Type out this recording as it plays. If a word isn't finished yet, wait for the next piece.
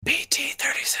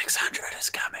3600 is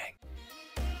coming.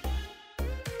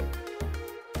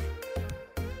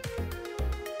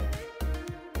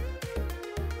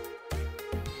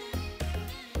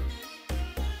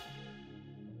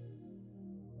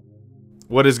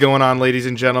 What is going on, ladies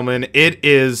and gentlemen? It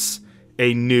is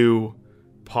a new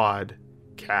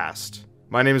podcast.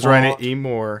 My name is Ryan E.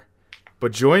 Moore,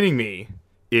 but joining me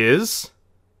is...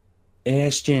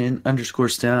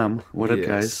 Ashton_Stom. What up,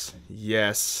 guys?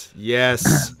 Yes.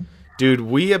 Dude,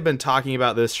 we have been talking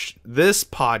about this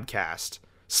podcast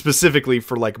specifically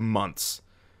for like months.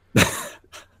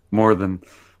 More than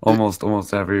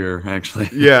almost every year, actually.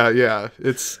 Yeah.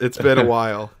 It's been a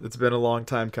while. It's been a long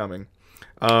time coming.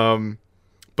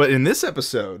 But in this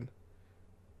episode,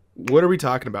 what are we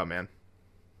talking about, man?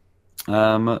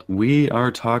 We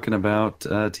are talking about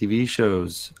TV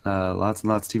shows. Lots and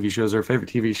lots of TV shows. Our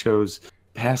favorite TV shows,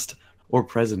 past or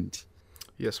present.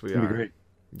 Yes, we It's gonna are. be great.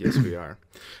 Yes, we are.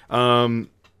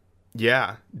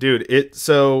 Yeah, dude.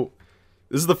 So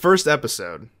this is the first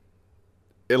episode.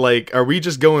 Are we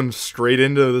just going straight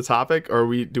into the topic, or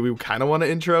do we kind of want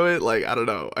to intro it? Like, I don't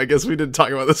know. I guess we didn't talk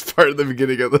about this part at the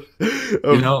beginning of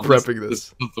prepping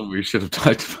this. This is what we should have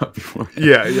talked about before.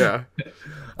 Yeah.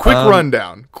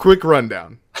 Quick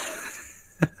rundown.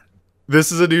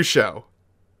 This is a new show.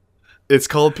 It's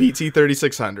called PT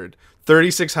 3600.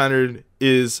 3600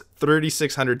 is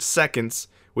 3600 seconds,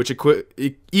 which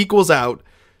equals out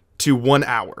to 1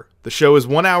 hour. The show is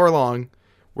 1 hour long.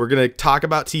 We're going to talk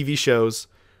about TV shows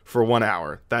for 1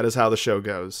 hour. That is how the show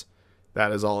goes.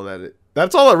 That's all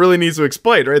that really needs to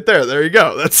explain right there. There you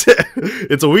go. That's it.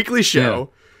 It's a weekly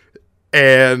show. Yeah.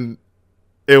 And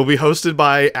it will be hosted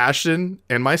by Ashton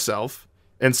and myself.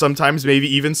 And sometimes maybe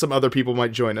even some other people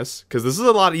might join us, because this is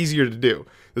a lot easier to do.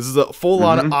 This is a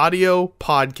full-on audio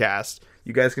podcast.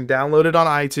 You guys can download it on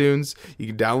iTunes. You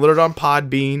can download it on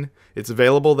Podbean. It's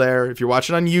available there. If you're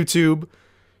watching on YouTube,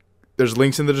 there's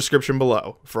links in the description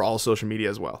below for all social media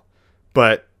as well.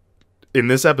 But in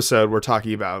this episode, we're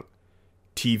talking about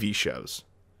TV shows.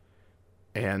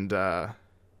 And,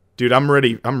 dude, I'm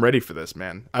ready for this,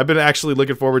 man. I've been actually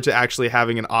looking forward to actually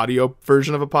having an audio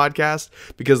version of a podcast,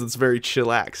 because it's very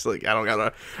chillax. Like, I don't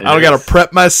gotta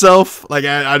prep myself. Like,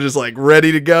 I just like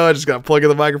ready to go. I just gotta plug in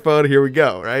the microphone. Here we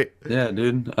go. Right? Yeah,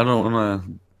 dude. I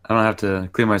don't have to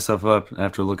clean myself up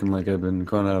after looking like I've been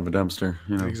going out of a dumpster.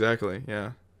 You know? Exactly.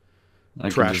 Yeah. I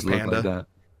Trash can just panda. look like that.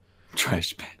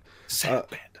 Trash panda. Sad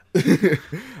panda.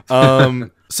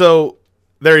 So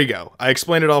there you go. I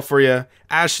explained it all for you.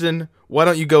 Ashton, why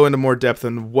don't you go into more depth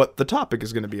on what the topic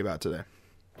is going to be about today?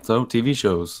 So, TV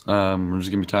shows. We're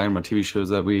just going to be talking about TV shows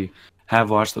that we have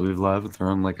watched, that we've loved. They're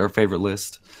on like our favorite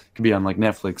list. Could be on like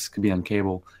Netflix, could be on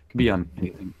cable, could be on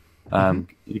anything.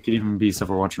 It could even be stuff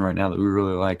we're watching right now that we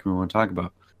really like and we want to talk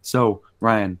about. So,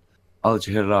 Ryan, I'll let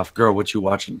you hit it off. Girl, what you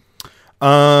watching?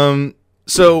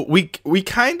 So we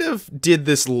kind of did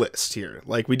this list here.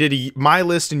 Like, we did my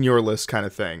list and your list kind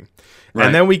of thing. Right.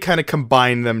 And then we kind of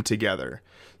combined them together.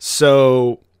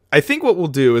 So I think what we'll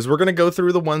do is we're going to go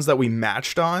through the ones that we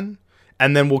matched on,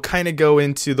 and then we'll kind of go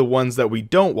into the ones that we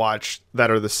don't watch that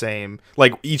are the same.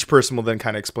 Like, each person will then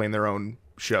kind of explain their own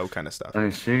show kind of stuff.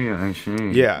 I see.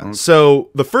 Yeah. Okay. So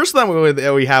the first one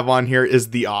that we have on here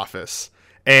is The Office.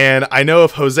 And I know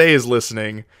if Jose is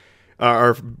listening,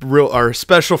 our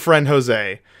special friend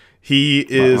Jose, he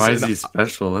is. Why is he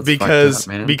special? That's because fucked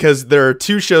up, man. Because there are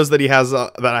two shows that he has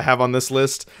that I have on this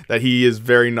list that he is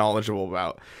very knowledgeable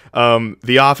about.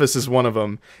 The Office is one of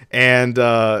them, and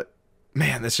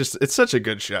man, it's such a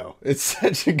good show. It's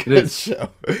such a good show.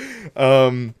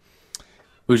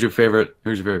 Who's your favorite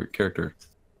character?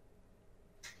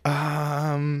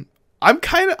 I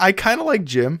kind of like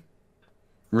Jim.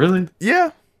 Really? Yeah,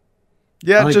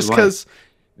 like just Dwight. because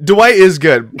Dwight is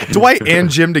good. Dwight and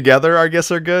Jim together, I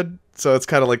guess, are good. So it's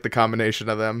kind of like the combination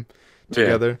of them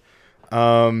together.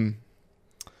 Yeah.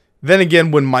 Then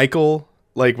again, when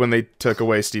they took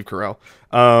away Steve Carell,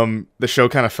 the show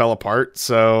kind of fell apart.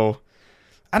 So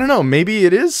I don't know. Maybe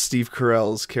it is Steve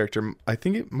Carell's character. I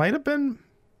think it might have been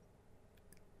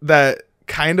that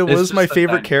kind of was my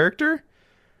favorite character.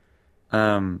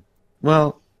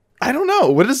 Well, I don't know.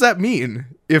 What does that mean?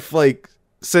 If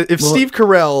Steve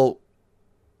Carell,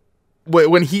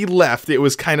 when he left, it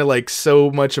was kind of like so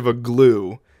much of a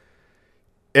glue,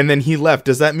 and then he left.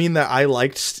 Does that mean that I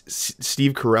liked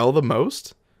Steve Carell the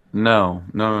most? No.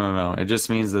 It just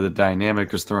means that the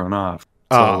dynamic was thrown off.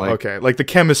 So, okay. Like the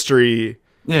chemistry.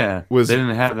 Yeah. They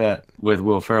didn't have that with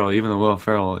Will Ferrell. Even though Will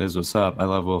Ferrell is what's up. I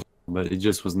love Will Ferrell, but it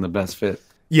just wasn't the best fit.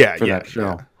 For that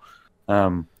show.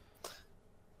 Yeah.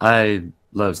 I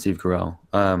love Steve Carell.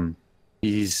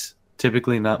 He's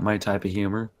typically not my type of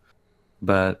humor,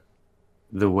 but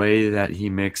the way that he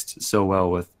mixed so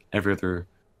well with every other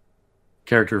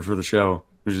character for the show,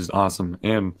 which is awesome,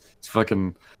 and it's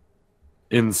fucking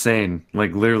insane.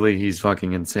 Like literally, he's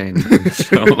fucking insane in the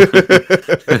show.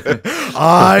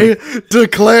 I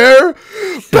declare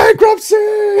bankruptcy.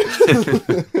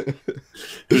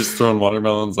 Just throwing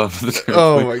watermelons off the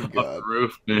Oh my off God. the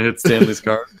roof and it hits Stanley's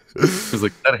car. He's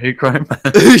like, "Is that a hate crime?"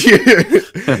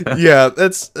 Yeah,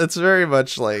 that's very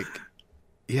much like,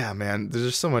 yeah, man. There's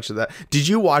just so much of that. Did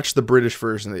you watch the British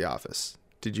version of The Office?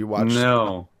 Did you watch?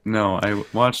 No. I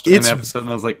watched It's- an episode and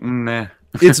I was like, "Nah."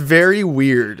 It's very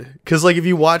weird because, like, if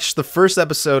you watch the first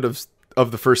episode of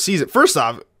the first season, first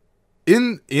off,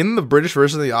 in the British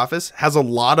version of The Office has a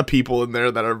lot of people in there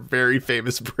that are very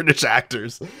famous British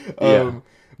actors. Yeah.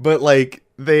 But like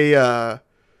they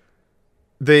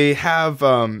have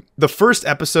the first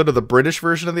episode of the British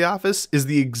version of The Office is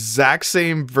the exact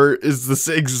same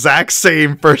exact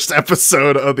same first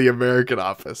episode of the American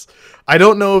Office. I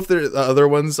don't know if the other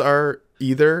ones are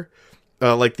either.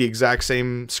 Like the exact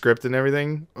same script and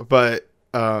everything, but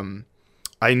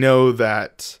I know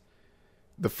that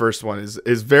the first one is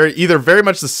either very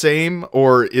much the same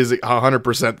or is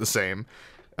 100% the same.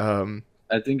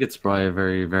 I think it's probably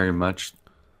very, very much,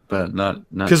 but not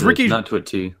 'Cause not to a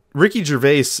T. Ricky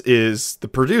Gervais is the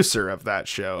producer of that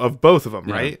show, of both of them,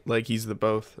 Yeah. right? Like he's the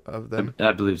both of them.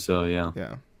 I believe so. Yeah.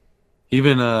 Yeah. He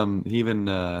even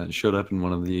showed up in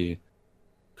one of the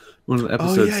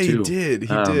episodes Oh yeah, he too. did.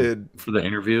 He um, did. For the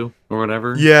interview or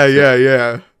whatever.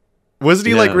 Yeah. Wasn't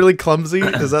he like Yeah. really clumsy?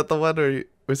 Is that the one, or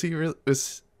was he really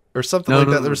or something No, like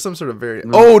no, that? no. There was some sort of very.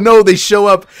 No. Oh no, they show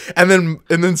up and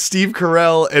then Steve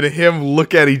Carell and him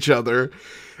look at each other,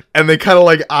 and they kind of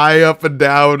like eye up and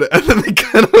down, and then they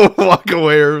kind of walk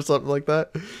away or something like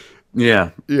that.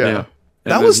 Yeah. Yeah. And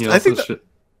That then was- he I think also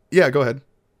Yeah, go ahead.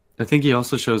 I think he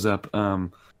also shows up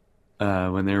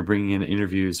when they were bringing in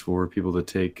interviews for people to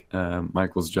take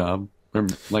Michael's job.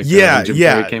 Remember, like when Jim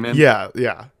Carrey came in. Yeah.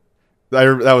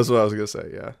 That was what I was gonna say.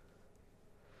 Yeah.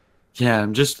 Yeah, I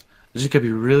just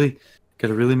gotta really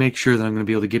make sure that I'm gonna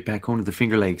be able to get back home to the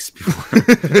Finger Lakes before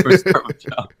I start my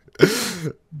job.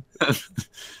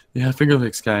 Yeah, Finger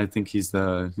Lakes guy. I think he's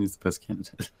the best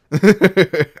candidate.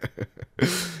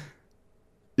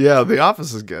 Yeah, The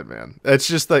Office is good, man. It's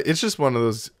just one of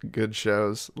those good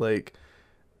shows. Like,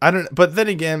 but then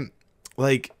again,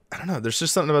 like, I don't know. There's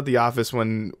just something about The Office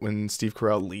when Steve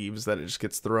Carell leaves that it just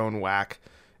gets thrown whack.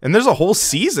 And there's a whole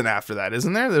season after that,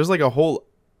 isn't there? There's like a whole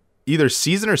either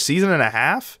season or season and a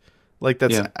half, like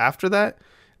that's Yeah. after that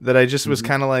I just was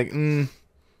kind of like, all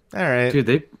right. Dude,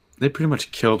 they pretty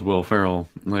much killed Will Ferrell,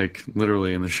 like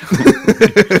literally in the show.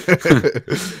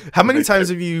 How many times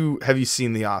have you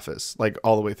seen The Office, like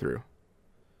all the way through?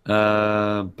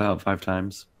 About 5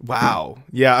 times. Wow.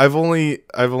 Yeah, I've only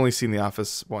seen The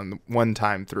Office one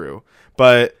time through,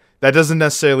 but that doesn't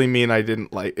necessarily mean I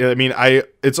didn't like. I mean,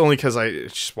 it's only because I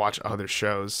just watch other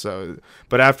shows. So,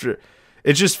 but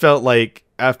it just felt like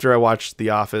after I watched The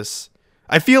Office,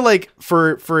 I feel like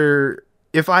for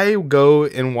if I go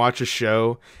and watch a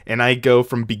show and I go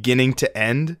from beginning to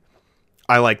end,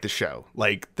 I like the show.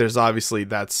 Like there's obviously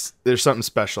there's something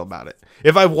special about it.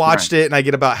 If I watched it and I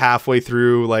get about halfway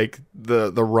through like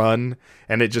the run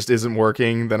and it just isn't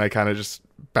working, then I kind of just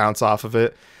bounce off of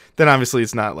it. Then obviously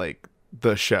it's not like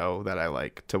the show that I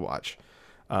like to watch.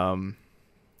 But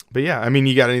yeah, I mean,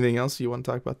 you got anything else you want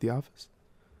to talk about The Office?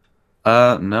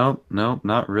 No,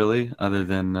 not really. Other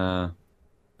than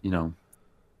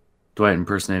Dwight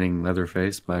impersonating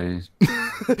Leatherface by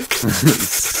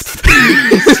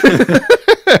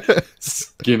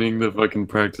skinning the fucking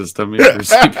practice dummy for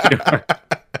CPR.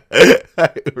 I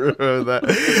remember that.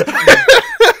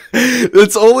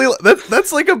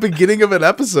 That's like a beginning of an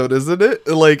episode, isn't it?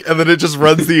 Like, and then it just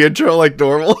runs the intro like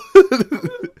normal.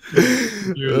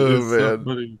 Oh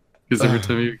man! Because every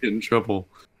time you get in trouble,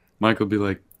 Michael would be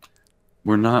like,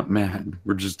 "We're not mad.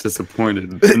 We're just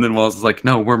disappointed." And then Wallace is like,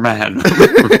 "No, we're mad."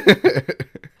 Like,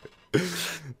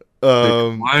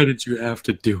 why did you have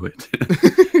to do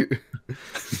it?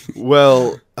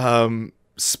 Well,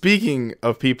 speaking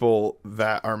of people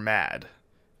that are mad,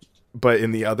 but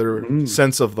in the other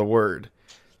sense of the word,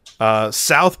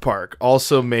 South Park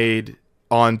also made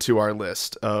onto our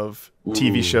list of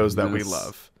TV shows that we yes.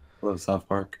 love. Love South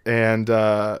Park. And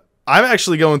I'm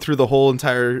actually going through the whole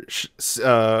entire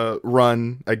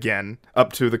run again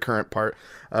up to the current part.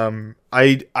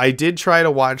 I did try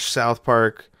to watch South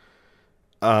Park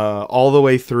all the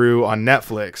way through on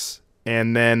Netflix,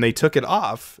 and then they took it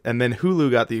off, and then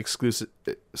Hulu got the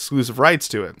exclusive rights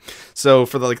to it. So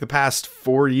for the past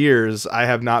 4 years, I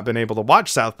have not been able to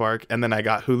watch South Park, and then I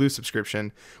got Hulu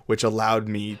subscription, which allowed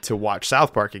me to watch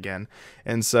South Park again.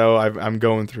 And so I'm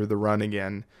going through the run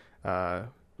again,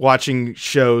 watching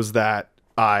shows or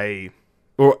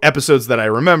episodes that I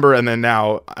remember, and then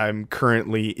now I'm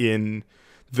currently in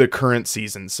the current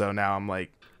season, so now I'm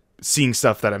like seeing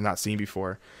stuff that I've not seen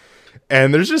before.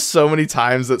 And there's just so many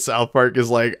times that South Park is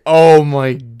like, oh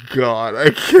my god, I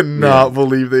cannot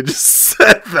believe they just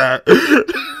said that.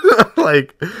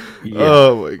 Like,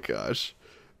 oh my gosh.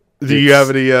 Do you have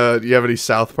any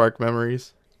South Park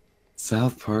memories?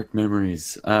 South Park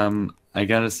memories. I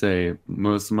gotta say,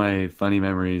 most of my funny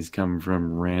memories come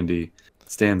from Randy,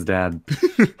 Stan's dad.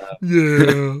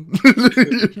 Yeah.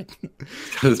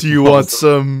 Do you want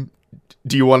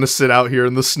to sit out here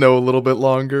in the snow a little bit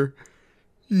longer?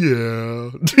 Yeah.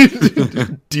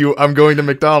 I'm going to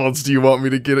McDonald's. Do you want me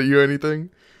to get you anything?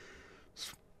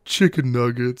 Chicken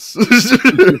nuggets.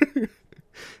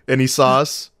 Any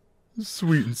sauce?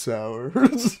 Sweet and sour.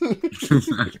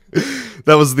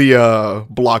 That was the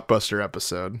Blockbuster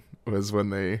episode. Was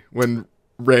when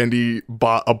Randy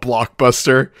bought a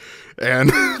Blockbuster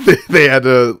and they had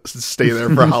to stay there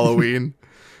for Halloween.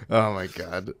 Oh my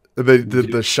god. They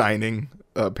did the Shining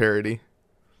parody.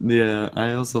 Yeah,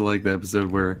 I also like the episode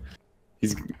where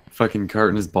he's fucking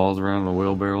carting his balls around in a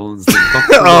wheelbarrow. And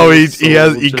like, he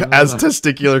has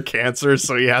testicular cancer,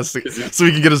 so he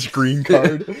can get his green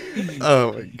card.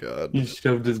 Oh my god! He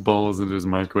shoved his balls into his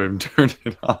microwave and turned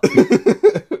it off.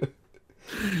 The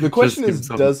question is,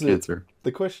 does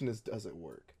it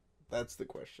work? That's the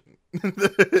question.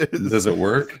 Does it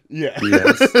work? Yeah.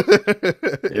 Yes.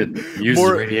 It uses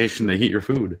radiation to heat your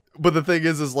food. But the thing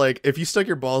is like, if you stuck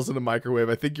your balls in a microwave,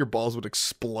 I think your balls would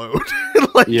explode.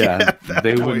 Yeah,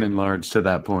 they wouldn't enlarge to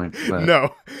that point. But...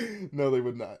 No, they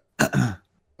would not.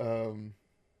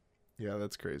 Yeah,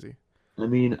 that's crazy. I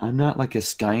mean, I'm not like a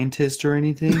scientist or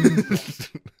anything.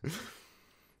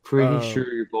 Pretty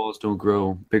sure your balls don't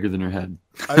grow bigger than your head.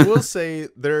 I will say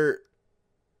there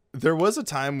was a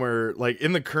time where, like,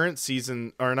 in the current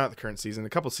season, or not the current season, a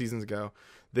couple seasons ago,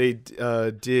 they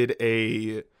did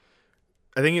I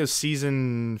think it was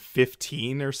season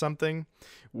 15 or something,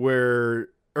 or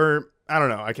I don't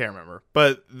know, I can't remember,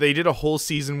 but they did a whole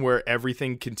season where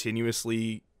everything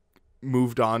continuously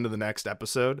moved on to the next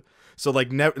episode. So,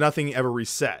 like, nothing ever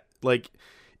reset. Like,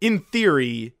 in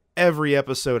theory, every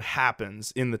episode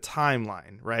happens in the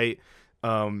timeline, right?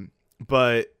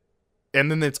 And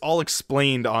then it's all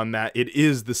explained on that it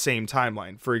is the same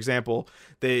timeline. For example,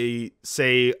 they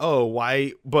say, "Oh,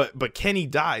 why?" But Kenny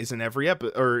dies in every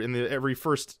every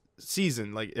first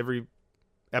season, like every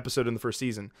episode in the first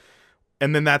season,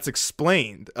 and then that's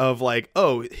explained of like,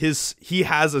 oh, he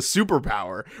has a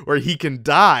superpower where he can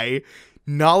die,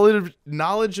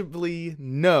 knowledgeably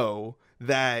know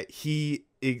that he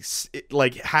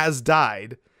has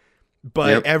died.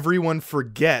 But everyone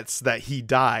forgets that he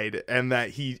died and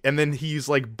then he's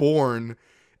like born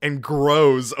and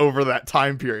grows over that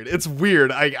time period. It's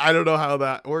weird. I don't know how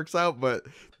that works out, but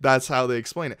that's how they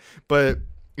explain it. But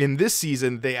in this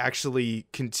season, they actually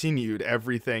continued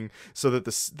everything so that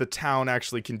the town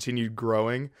actually continued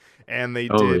growing. And they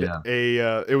did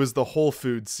it was the Whole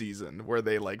Foods season where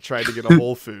they like tried to get a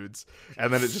Whole Foods,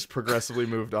 and then it just progressively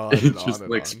moved on. It just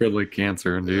like spread like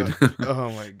cancer, dude. Yeah.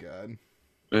 Oh my god.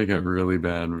 It got really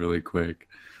bad really quick.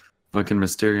 Fucking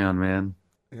Mysterion, man.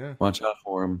 Yeah. Watch out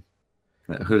for him.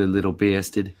 That hooded little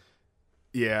bastard.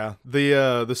 Yeah.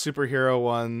 The superhero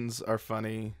ones are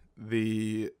funny.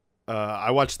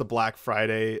 I watched the Black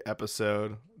Friday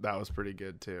episode. That was pretty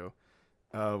good too.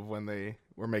 When they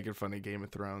were making fun of Game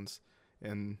of Thrones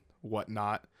and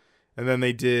whatnot. And then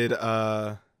they did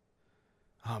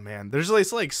oh man,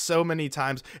 there's like so many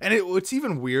times, and what's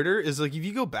even weirder is like if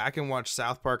you go back and watch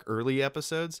South Park early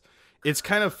episodes, it's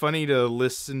kind of funny to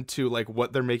listen to like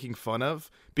what they're making fun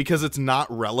of because it's not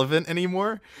relevant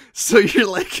anymore. So you're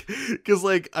like, because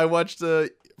like I watched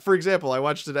for example, I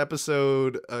watched an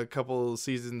episode a couple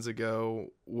seasons ago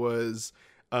was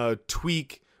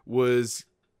Tweak was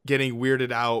getting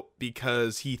weirded out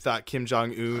because he thought Kim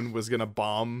Jong-un was gonna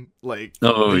bomb like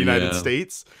the United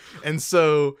States, and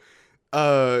so.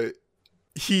 To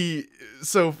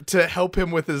help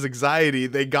him with his anxiety,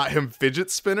 they got him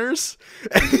fidget spinners.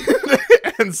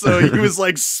 And so he was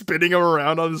like spinning them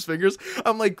around on his fingers.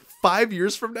 I'm like, 5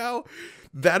 years from now,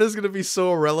 that is going to be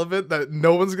so irrelevant that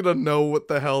no one's going to know what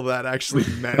the hell that actually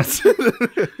meant.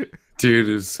 Dude,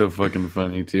 it's so fucking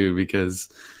funny too, because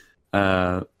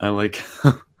I like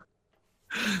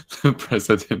the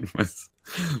president was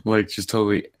like just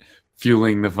totally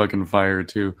fueling the fucking fire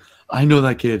too. I know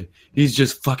that kid. He's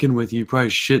just fucking with you. Probably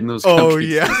shitting those. Oh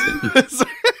cupcakes.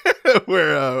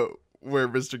 yeah, where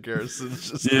Mr. Garrison's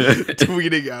just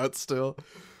tweeting out still.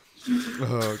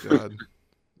 Oh god.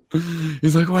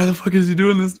 He's like, why the fuck is he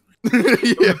doing this?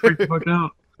 Yeah. Freak the fuck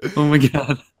out. Oh my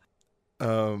god.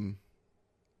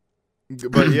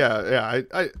 But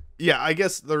I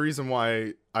guess the reason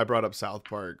why I brought up South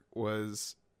Park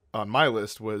was on my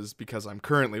list was because I'm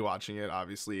currently watching it.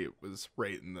 Obviously, it was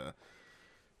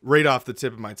right off the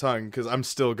tip of my tongue because I'm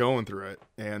still going through it,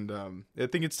 and I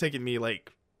think it's taken me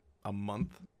like a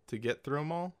month to get through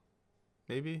them all,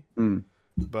 maybe.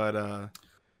 But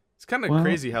it's kind of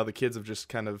crazy how the kids have just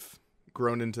kind of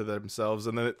grown into themselves,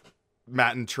 and then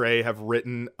Matt and Trey have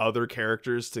written other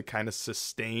characters to kind of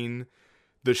sustain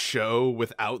the show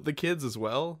without the kids as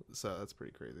well. So that's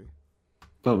pretty crazy.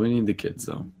 But we need the kids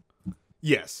though.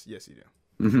 Yes, you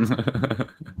do.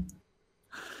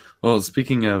 Well,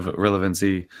 speaking of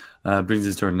relevancy, brings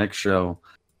us to our next show.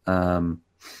 That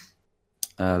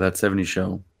 70s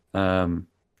show.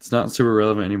 It's not super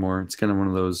relevant anymore. It's kind of one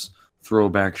of those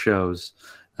throwback shows,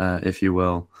 if you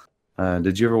will.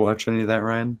 Did you ever watch any of that,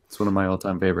 Ryan? It's one of my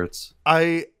all-time favorites.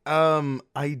 I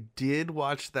did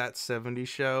watch that 70s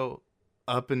show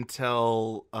up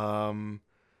until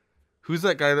who's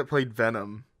that guy that played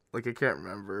Venom? Like I can't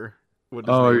remember what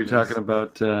his name you're is. talking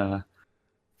about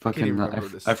fucking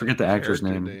I forget the actor's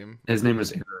name. His name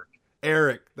is Eric.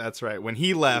 Eric, that's right. When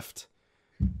he left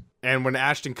and when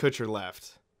Ashton Kutcher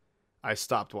left, I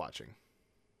stopped watching.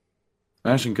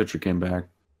 Ashton Kutcher came back.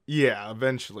 Yeah,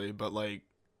 eventually, but like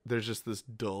there's just this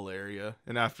dull area,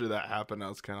 and after that happened, I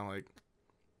was kind of like,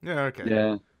 yeah, okay.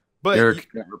 Yeah, but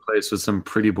Eric got replaced with some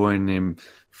pretty boy named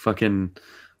fucking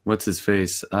what's his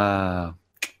face,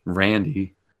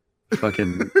 Randy.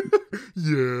 Fucking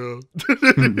yeah.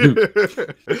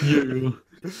 Yeah.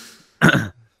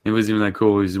 It wasn't even that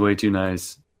cool. He's way too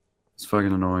nice. It's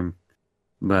fucking annoying.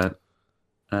 But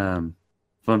fun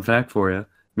fact for you: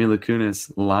 Mila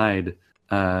Kunis lied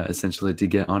essentially to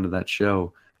get onto that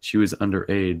show. She was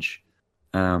underage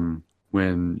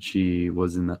when she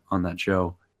was on that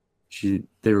show.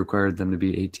 They required them to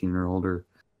be 18 or older,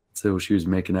 so she was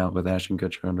making out with Ashton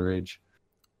Kutcher underage.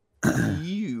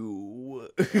 You.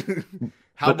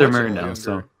 But they're married now,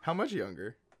 so how much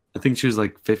younger? I think she was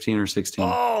like 15 or 16.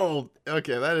 Oh,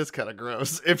 okay, that is kind of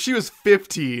gross. If she was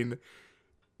 15,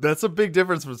 that's a big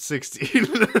difference from 16.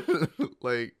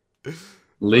 Like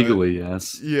legally,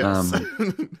 yes. Yes.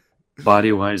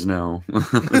 Body wise, no.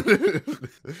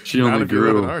 She only Not if you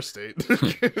live grew in our state.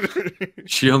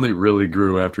 She only really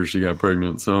grew after she got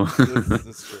pregnant, so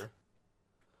that's true.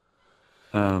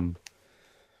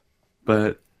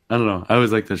 But I don't know. I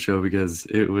always liked that show because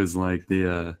it was like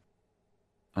the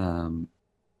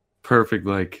perfect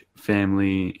like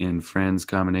family and friends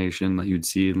combination that you'd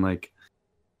see in like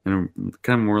in a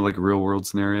kind of more like a real world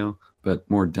scenario, but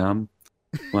more dumb.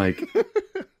 Like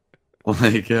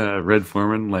Red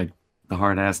Foreman, like the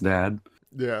hard ass dad.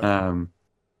 Yeah.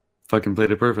 Fucking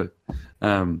played it perfect.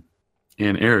 And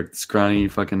Eric, the scrawny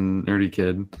fucking nerdy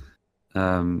kid,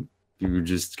 who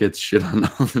just gets shit on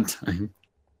all the time.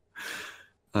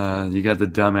 You got the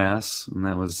dumbass, and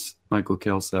that was Michael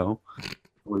Kelso,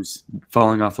 was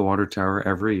falling off the water tower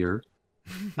every year.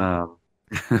 And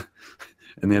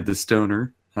they had the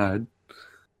stoner Hyde,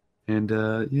 and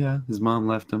his mom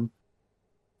left him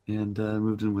and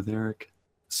moved in with Eric.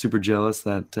 Super jealous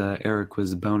that Eric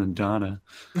was boning Donna.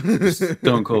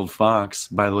 Stone Cold Fox,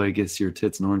 by the way, gets your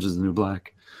tits and orange is the new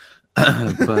black.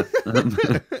 But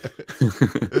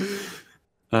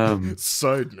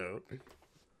Side note.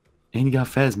 and you got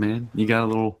Fez, man. You got a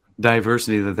little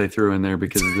diversity that they threw in there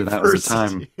because that was the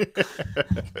time.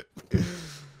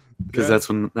 Because that's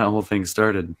when that whole thing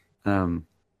started. And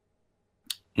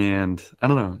I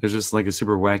don't know. It's just like a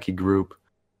super wacky group.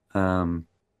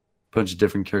 Bunch of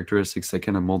different characteristics that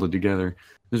kind of molded together.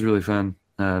 It was really fun.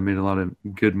 Made a lot of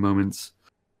good moments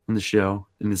on the show.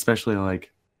 And especially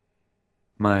like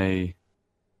my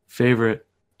favorite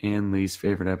and least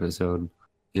favorite episode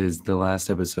is the last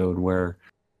episode where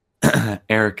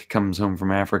Eric comes home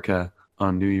from Africa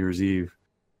on New Year's Eve.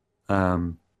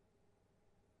 And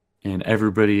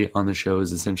everybody on the show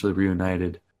is essentially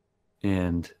reunited.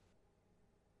 And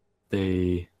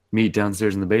they meet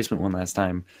downstairs in the basement one last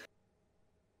time,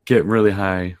 get really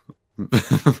high, and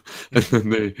then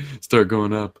they start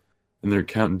going up, and they're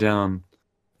counting down.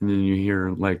 And then you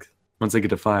hear, like, once they get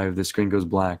to 5, the screen goes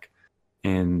black,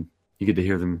 and you get to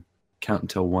hear them count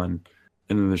until 1,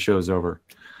 and then the show's over.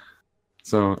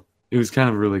 So it was kind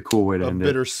of a really cool way to end it.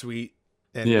 Bittersweet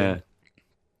ending. Yeah.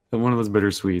 One of those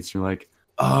bittersweets. You're like,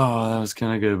 oh, that was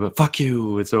kind of good, but fuck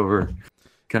you, it's over,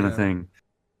 kind of Yeah. thing.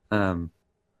 Um,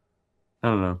 I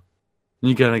don't know.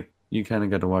 You kind of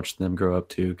got to watch them grow up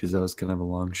too, because that was kind of a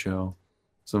long show.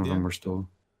 Some of Yeah. them were still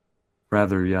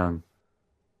rather young.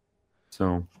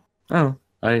 So, oh,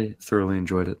 I thoroughly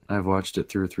enjoyed it. I've watched it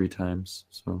 2 or 3 times.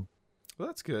 So, Well,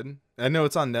 that's good. I know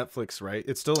it's on Netflix, right?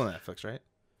 It's still on Netflix, right?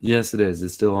 yes, it is.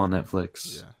 It's still on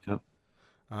Netflix. Yeah.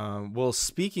 Yep. Well,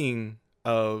 speaking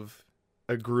of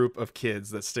a group of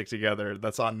kids that stick together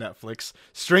that's on Netflix,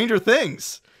 Stranger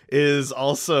Things is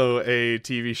also a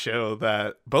TV show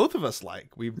that both of us like.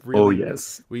 Oh,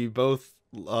 yes. We both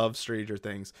love Stranger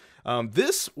Things.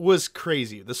 This was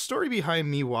crazy. The story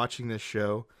behind me watching this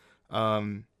show,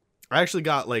 I actually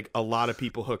got like a lot of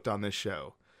people hooked on this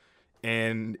show,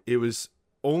 and it was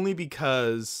only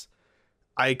because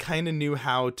I kind of knew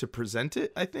how to present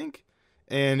it, I think.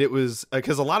 And it was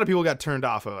because a lot of people got turned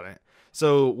off on it.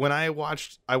 So when I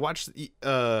watched,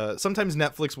 sometimes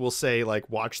Netflix will say like,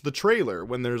 watch the trailer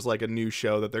when there's like a new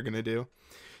show that they're going to do.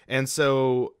 And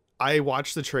so I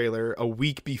watched the trailer a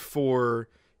week before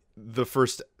the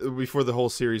whole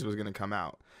series was going to come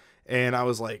out. And I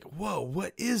was like, whoa,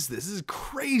 what is this? This is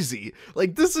crazy.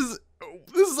 Like, this is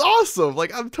awesome.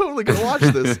 Like, I'm totally going to watch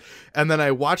this. And then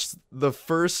I watched the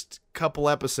first couple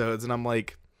episodes, and I'm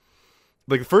like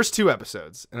the first 2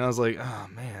 episodes, and I was like, oh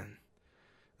man,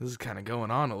 this is kind of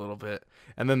going on a little bit.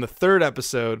 And then the third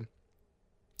episode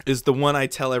is the one I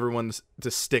tell everyone to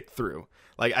stick through.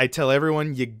 Like, I tell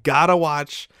everyone, you gotta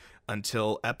watch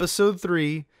until episode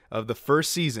 3 of the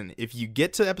first season. If you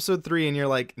get to episode 3 and you're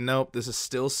like, nope, this is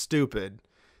still stupid,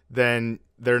 then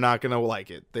they're not going to like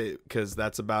it, because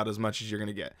that's about as much as you're going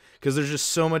to get. Because there's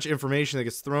just so much information that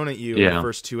gets thrown at you in the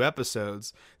first 2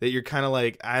 episodes that you're kind of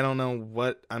like, I don't know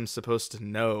what I'm supposed to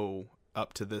know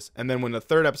up to this. And then when the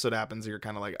third episode happens, you're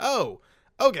kind of like, oh,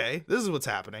 okay, this is what's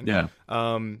happening. Yeah.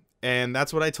 And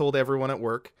that's what I told everyone at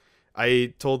work.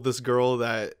 I told this girl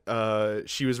that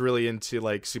she was really into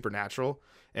like Supernatural.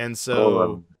 And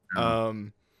so,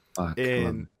 Fuck,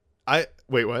 and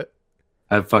wait, what?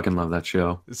 I fucking love that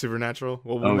show. Supernatural.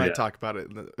 Well, we might talk about it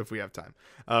if we have time.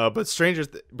 But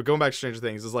going back to Stranger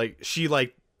Things is like, she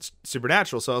liked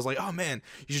Supernatural, so I was like, oh man,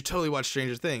 you should totally watch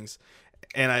Stranger Things.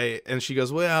 And she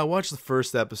goes, well, yeah, I watched the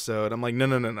first episode. I'm like,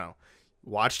 no,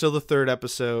 watch till the third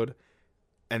episode,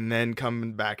 and then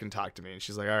come back and talk to me. And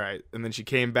she's like, all right. And then she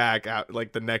came back out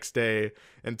like the next day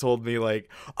and told me like,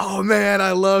 oh man,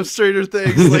 I love Stranger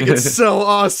Things. Like, it's so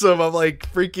awesome. I'm like,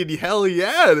 freaking hell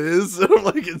yeah, it is. I'm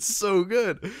like, it's so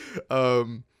good.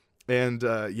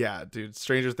 Yeah, dude,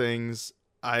 Stranger Things.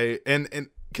 And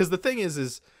because the thing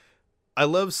is I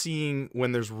love seeing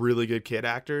when there's really good kid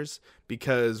actors,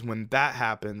 because when that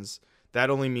happens, that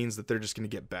only means that they're just going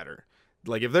to get better.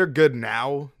 Like, if they're good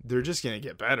now, they're just going to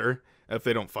get better if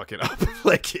they don't fuck it up,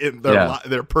 like in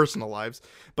their personal lives.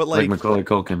 But like Macaulay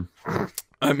Culkin.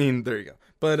 I mean, there you go.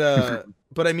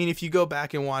 But I mean, if you go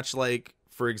back and watch, like,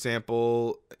 for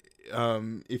example,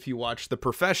 if you watch The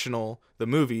Professional, the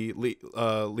movie,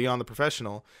 Leon the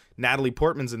Professional, Natalie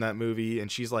Portman's in that movie,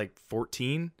 and she's like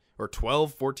 14 or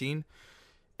 12, 14.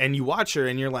 And you watch her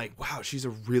and you're like, wow, she's a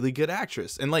really good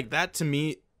actress. And like, that to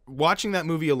me, watching that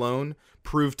movie alone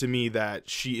proved to me that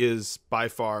she is by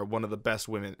far one of the best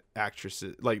women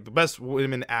actresses, like the best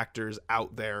women actors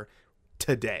out there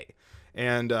today.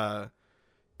 And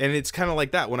it's kind of like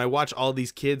that. When I watch all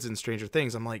these kids in Stranger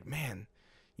Things, I'm like, man,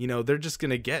 they're just going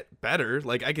to get better.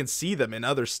 Like, I can see them in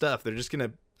other stuff. They're just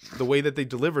going to, the way that they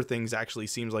deliver things actually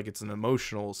seems like it's an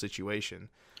emotional situation.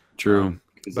 True.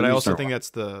 But I also think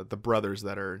that's the brothers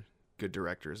that are good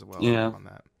directors as well. Yeah, on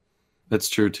that. That's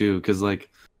true too. Because like,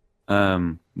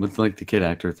 with like the kid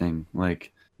actor thing,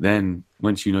 like, then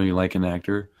once you like an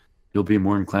actor, you'll be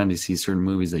more inclined to see certain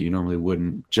movies that you normally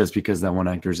wouldn't, just because that one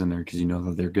actor's in there, because you know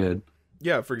that they're good.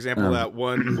 Yeah, for example, that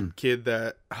one kid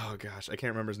that, oh gosh, I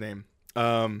can't remember his name.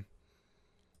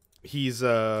 He's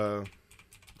I'm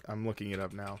looking it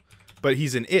up now, but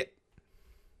he's in It.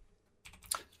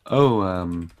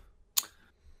 Oh,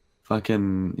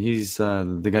 fucking, he's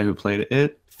the guy who played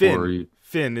It.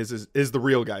 Finn is the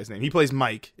real guy's name. He plays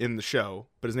Mike in the show,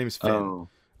 but his name is Finn.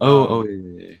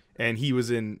 Yeah. And he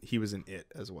was in It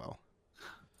as well.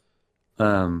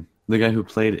 The guy who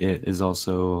played It is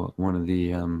also one of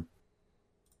the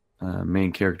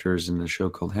main characters in the show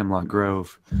called Hemlock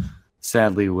Grove.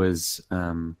 Sadly, was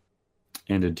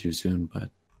ended too soon, but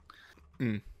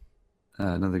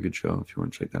another good show if you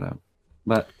want to check that out.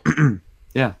 But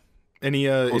yeah.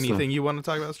 Anything you want to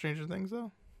talk about Stranger Things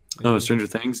though? Oh, Stranger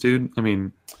Things, dude. I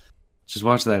mean, just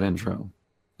watch that intro.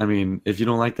 I mean, if you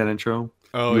don't like that intro,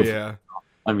 oh yeah,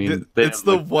 I mean, they It's have,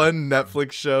 the like, one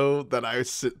Netflix show that I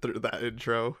sit through that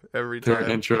intro every their time.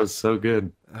 intro is so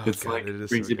good. Oh It's god, like it is so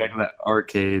brings you back good. to that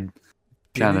arcade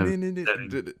kind of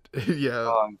setting. Yeah,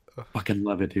 Oh, I fucking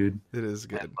love it, dude. it is I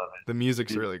good. love The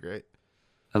music's it. really great.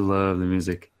 I love the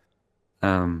music.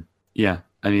 Yeah.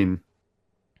 I mean,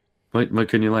 what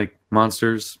can you like?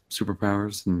 Monsters,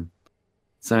 superpowers, and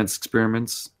science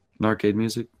experiments, and arcade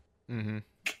music. Hmm.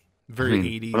 I Very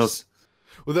mean, what 80s. else?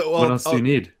 Well, What else do you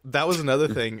need? that was another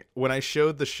thing. When I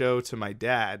showed the show to my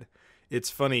dad, it's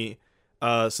funny.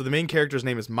 So the main character's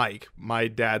name is Mike. My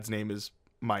dad's name is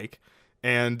Mike,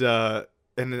 and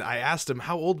then I asked him,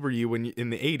 "How old were you when in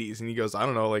the '80s?" And he goes, "I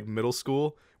don't know, like middle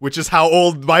school," which is how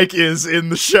old Mike is in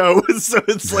the show. So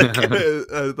it's like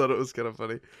I thought it was kind of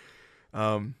funny.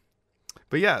 Um,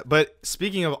 but yeah. But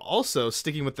speaking of also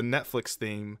sticking with the Netflix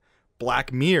theme,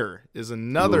 Black Mirror is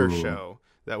another Ooh, show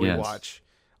that we yes. watch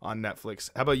on Netflix.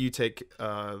 How about you take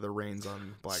the reins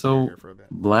on Black So, Mirror for a bit?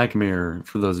 Black Mirror,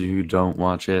 for those of you who don't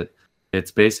watch it,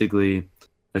 it's basically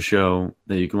a show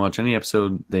that you can watch any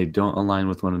episode. They don't align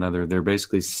with one another. They're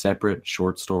basically separate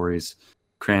short stories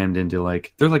crammed into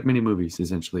they're like mini movies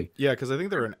essentially. Yeah, because I think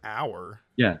they're an hour.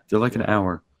 Yeah, they're like an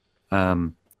hour.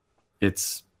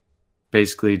 It's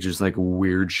basically just like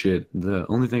weird shit. The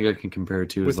only thing I can compare it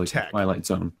to is With like tech. Twilight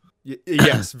Zone.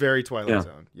 Yes, very Twilight Yeah.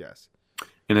 Zone. Yes.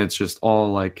 And it's just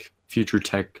all like future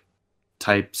tech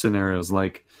type scenarios.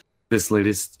 Like this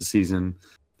latest season,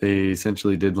 they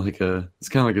essentially did it's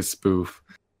kind of like a spoof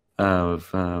of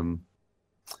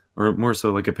or more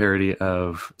so like a parody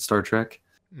of Star Trek,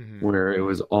 Mhm. where it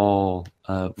was all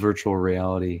virtual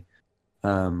reality,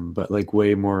 but like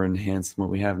way more enhanced than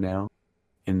what we have now.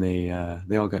 And they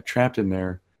all got trapped in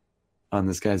there on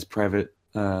this guy's private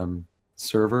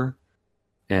server,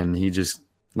 and he just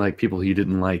like people he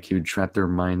didn't like, he would trap their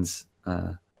minds,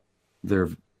 their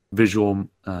visual,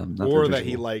 not their Or that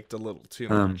he visual, liked a little too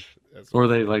um, much. as or well.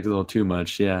 they liked it a little too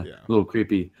much. Yeah, Yeah. a little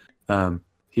creepy.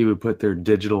 He would put their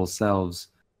digital selves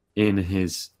in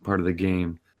his part of the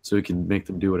game so he could make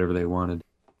them do whatever they wanted.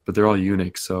 But they're all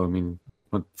Unix, so I mean,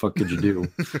 what the fuck could you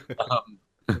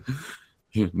do?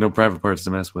 No private parts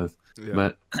to mess with.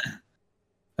 Yeah.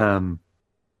 But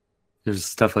there's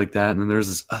stuff like that, and then there's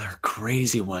this other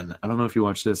crazy one. I don't know if you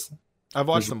watched this. I've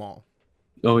watched there's- them all.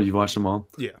 Oh, you watched them all?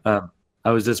 Yeah. I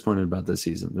was disappointed about this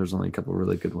season. There's only a couple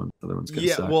really good ones. The other ones kind of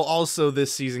Yeah, suck. well, also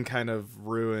this season kind of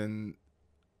ruined.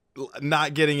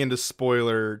 Not getting into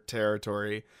spoiler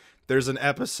territory, there's an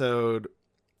episode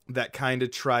that kind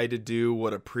of tried to do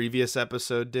what a previous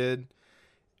episode did,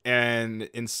 and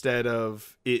instead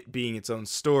of it being its own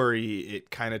story, it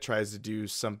kind of tries to do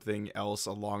something else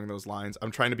along those lines.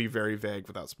 I'm trying to be very vague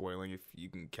without spoiling, if you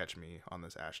can catch me on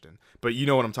this, Ashton. But you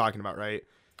know what I'm talking about, right?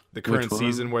 The current one?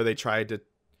 season where they tried to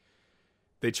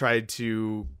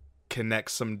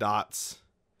connect some dots,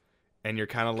 and you're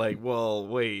kind of like, well,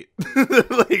 wait.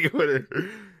 Like, what Are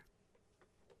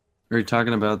you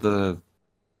talking about the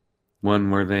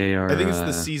one where they are? I think it's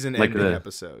the season like ending the-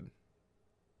 episode.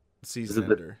 Is Season it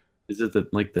the- ender. Is it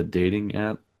the dating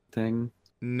app thing?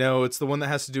 No, it's the one that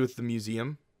has to do with the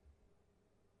museum.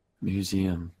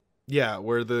 Museum. Yeah,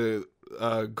 where the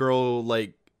girl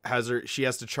she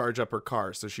has to charge up her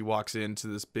car, so she walks into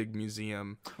this big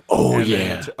museum. Oh and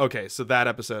yeah. okay, so that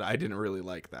episode I didn't really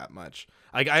like that much.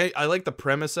 I like the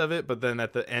premise of it, but then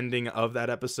at the ending of that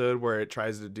episode where it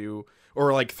tries to do,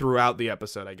 or like throughout the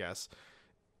episode, I guess,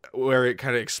 where it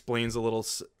kind of explains a little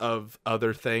of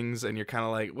other things, and you're kind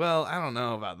of like, well, I don't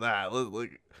know about that. I don't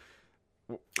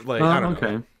know.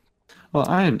 Okay. Well,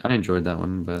 I enjoyed that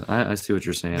one, but I see what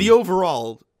you're saying. The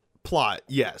overall plot,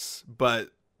 yes, but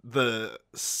the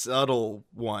subtle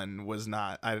one was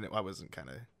not. I wasn't kind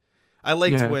of. I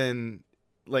liked Yeah. when,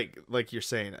 like you're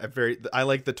saying, I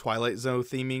like the Twilight Zone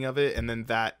theming of it, and then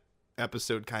that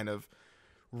episode kind of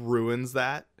ruins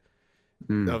that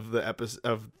of the episode,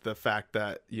 of the fact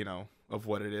that of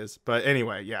what it is. But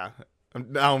anyway, yeah.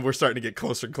 Now we're starting to get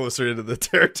closer and closer into the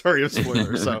territory of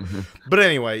spoilers. So, but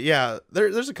anyway, yeah,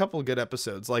 there's a couple of good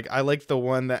episodes. Like I like the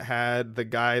one that had the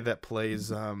guy that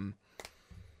plays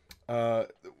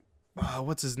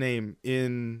what's his name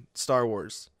in Star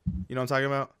Wars? You know what I'm talking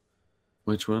about?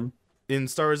 Which one? In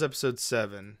Star Wars Episode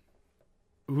 7.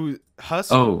 Who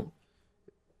Husk? Oh,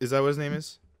 Is that what his name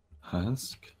is?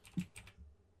 Husk.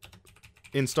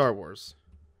 In Star Wars.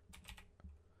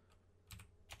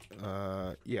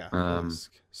 Yeah.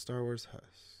 Husk. Star Wars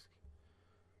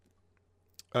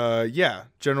Husk. Yeah,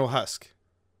 General Husk.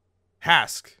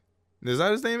 Hask. Is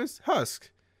that his name? Is Husk?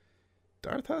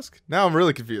 Darth Husk? Now I'm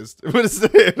really confused. What is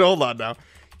it? Hold on now.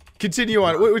 Continue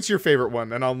on. What's your favorite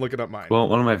one? And I'll look it up mine. Well,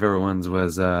 one of my favorite ones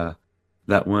was that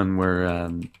one where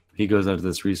he goes out to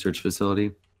this research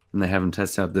facility, and they have him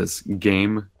test out this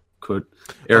game. Quote,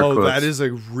 air quotes. That is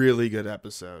a really good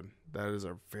episode. That is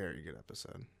a very good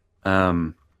episode.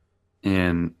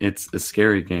 And it's a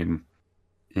scary game,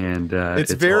 and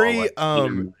it's very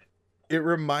it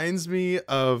reminds me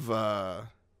of oh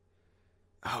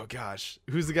gosh,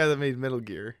 who's the guy that made Metal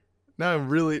Gear? Now I'm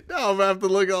gonna have to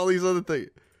look at all these other things.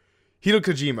 Hideo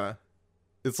Kojima.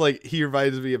 It's like he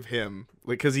reminds me of him,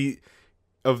 like because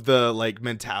of the like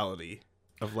mentality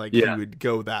of like he would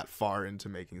go that far into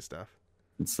making stuff.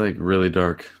 It's like really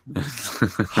dark.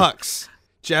 Hux,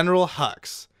 General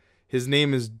Hux. His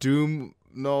name is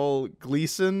Domhnall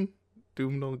Gleeson.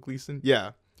 Domhnall Gleeson.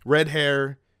 Yeah, red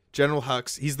hair. General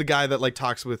Hux. He's the guy that like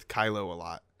talks with Kylo a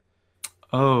lot.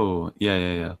 Oh,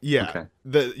 yeah. Yeah. Okay.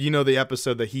 The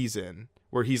episode that he's in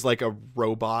where he's like a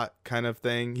robot kind of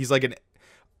thing. He's like an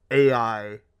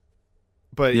AI,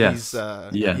 but yes. he's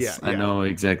yes. I know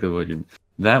exactly what you.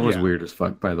 That was weird as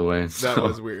fuck, by the way. That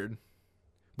was weird.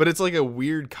 But it's like a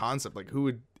weird concept. Like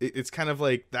it's kind of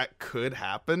like that could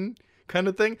happen kind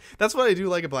of thing. That's what I do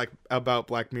like about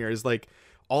Black Mirror is like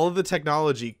all of the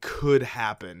technology could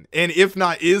happen. And if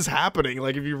not is happening,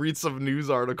 like if you read some news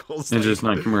articles. It's just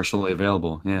not commercially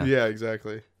available. Yeah. Yeah,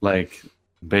 exactly. Like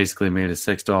basically made a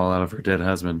sex doll out of her dead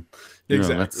husband.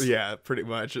 Exactly. Yeah, pretty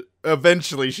much.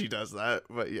 Eventually she does that,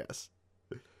 but yes.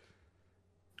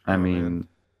 I mean,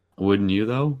 wouldn't you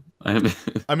though?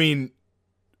 I mean,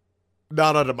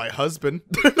 not out of my husband,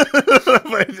 but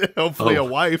hopefully a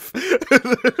wife.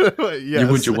 But yes. You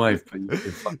would your wife, but you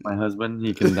can fuck my husband.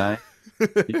 He can die. He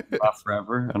can live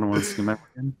forever. I don't want to see him ever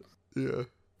again. Yeah,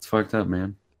 it's fucked up,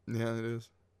 man. Yeah, it is.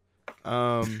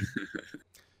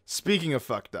 Speaking of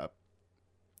fucked up,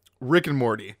 Rick and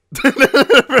Morty.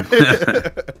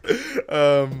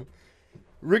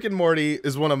 Rick and Morty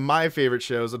is one of my favorite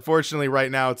shows. Unfortunately,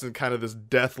 right now it's in kind of this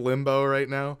death limbo right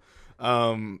now.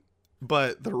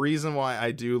 But the reason why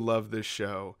I do love this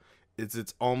show is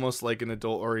it's almost like an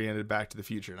adult-oriented Back to the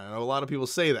Future. And I know a lot of people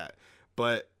say that,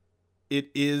 but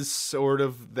it is sort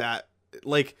of that,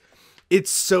 like, it's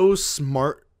so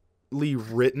smartly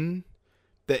written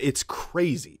that it's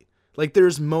crazy. Like,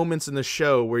 there's moments in the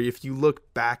show where if you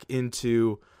look back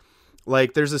into,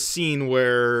 like, there's a scene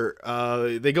where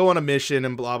they go on a mission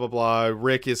and blah, blah, blah.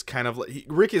 Rick is kind of like,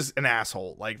 Rick is an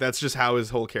asshole. Like, that's just how his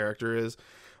whole character is.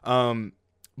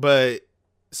 But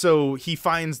so he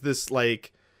finds this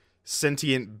like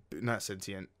not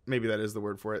sentient, maybe that is the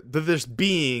word for it, but this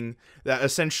being that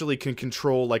essentially can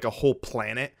control like a whole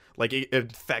planet. Like it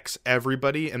affects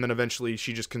everybody. And then eventually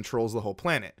she just controls the whole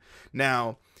planet.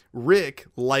 Now, Rick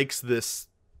likes this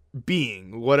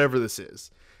being, whatever this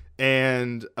is.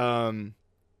 And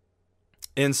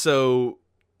so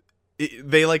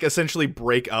they like essentially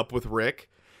break up with Rick.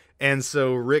 And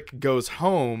so Rick goes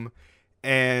home.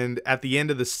 And at the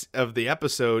end of the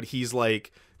episode, he's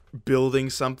like building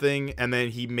something, and then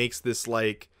he makes this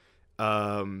like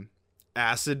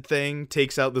acid thing,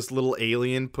 takes out this little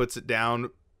alien, puts it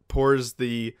down, pours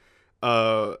the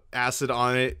acid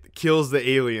on it, kills the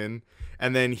alien,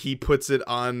 and then he puts it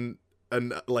on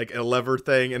like a lever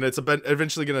thing, and it's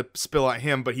eventually gonna spill at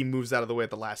him, but he moves out of the way at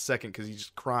the last second because he's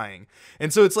just crying.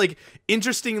 And so it's like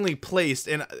interestingly placed,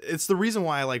 and it's the reason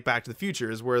why I like Back to the Future,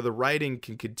 is where the writing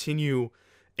can continue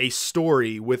a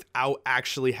story without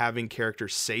actually having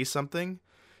characters say something.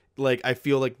 Like I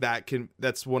feel like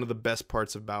that's one of the best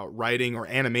parts about writing or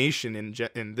animation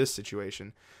in this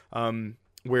situation,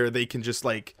 where they can just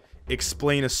like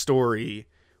explain a story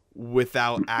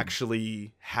without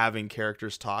actually having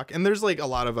characters talk. And there's like a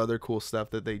lot of other cool stuff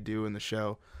that they do in the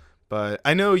show. But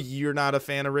I know you're not a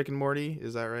fan of Rick and Morty,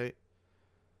 is that right?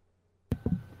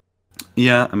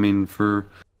 Yeah, I mean, for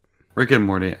Rick and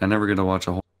Morty, I never get to watch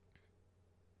a whole.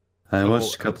 I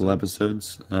watched a couple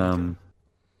episodes,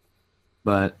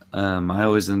 but I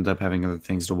always end up having other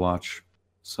things to watch.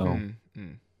 So,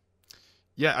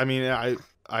 yeah, I mean,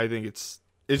 I think it's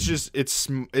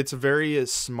a very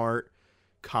smart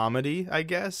comedy, I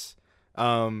guess,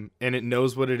 and it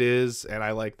knows what it is, and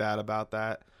I like that about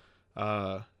that.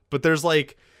 But there's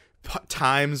like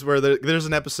times where there's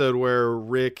an episode where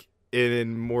Rick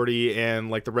and Morty and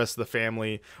like the rest of the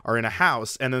family are in a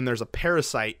house, and then there's a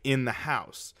parasite in the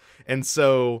house, and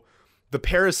so the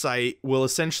parasite will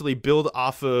essentially build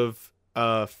off of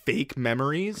fake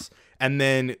memories and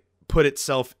then put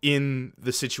itself in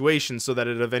the situation so that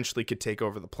it eventually could take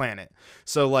over the planet.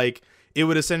 So like it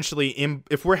would essentially,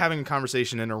 if we're having a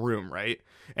conversation in a room, right,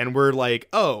 and we're like,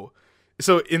 oh,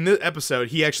 so in this episode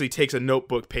he actually takes a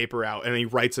notebook paper out and he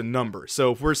writes a number.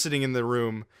 So if we're sitting in the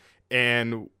room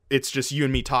and it's just you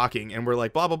and me talking and we're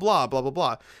like blah blah blah blah blah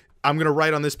blah, I'm going to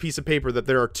write on this piece of paper that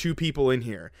there are 2 people in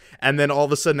here. And then all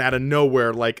of a sudden, out of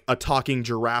nowhere, like a talking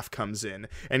giraffe comes in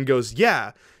and goes,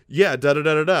 yeah, da da da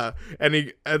da da.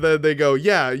 And then they go,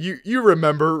 yeah, you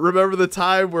remember the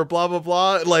time where blah, blah,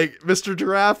 blah, like Mr.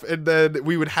 Giraffe. And then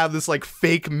we would have this like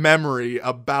fake memory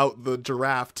about the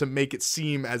giraffe to make it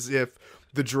seem as if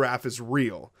the giraffe is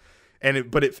real.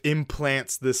 But it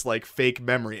implants this like fake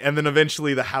memory, and then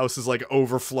eventually the house is like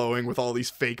overflowing with all these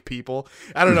fake people.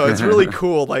 I don't know, it's really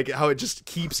cool, like how it just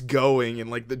keeps going, and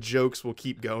like the jokes will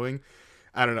keep going.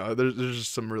 I don't know, there's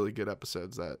just some really good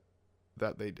episodes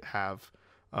that they have,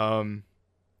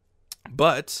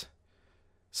 but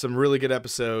some really good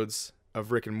episodes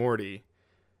of Rick and Morty.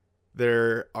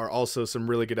 There are also some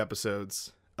really good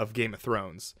episodes of Game of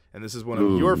Thrones, and this is one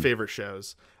of your favorite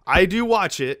shows. I do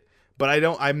watch it, but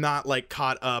I'm not like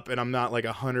caught up, and I'm not like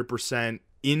 100%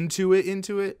 into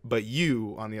it. But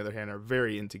you, on the other hand, are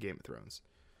very into Game of Thrones.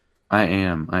 I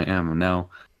am. Now,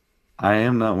 I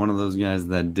am not one of those guys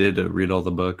that did read all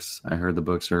the books. I heard the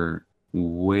books are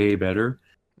way better.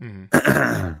 And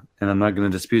I'm not going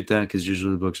to dispute that, because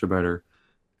usually the books are better.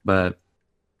 But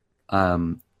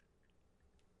the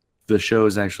show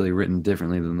is actually written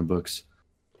differently than the books.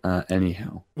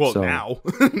 Anyhow. Well, so, now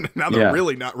they're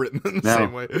really not written in the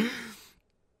same way.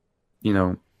 You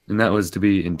know, and that was to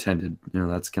be intended. You know,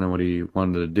 that's kind of what he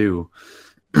wanted to do.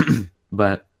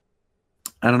 But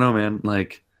I don't know, man.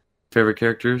 Like, favorite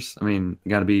characters? I mean,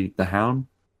 got to be the Hound,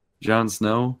 Jon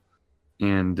Snow,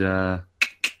 and I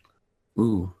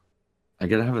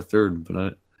gotta have a third,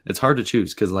 but it's hard to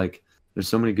choose because like there's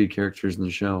so many good characters in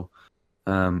the show.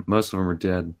 Most of them are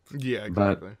dead. Yeah,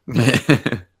 exactly.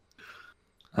 But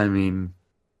I mean,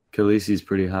 Khaleesi's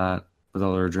pretty hot with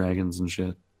all her dragons and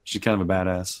shit. She's kind of a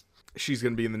badass. She's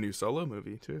gonna be in the new Solo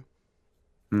movie too.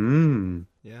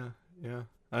 Yeah.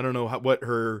 I don't know what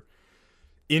her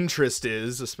interest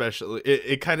is, especially.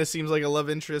 It kind of seems like a love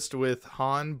interest with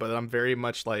Han, but I'm very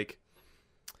much like,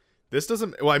 this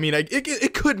doesn't. Well, I mean,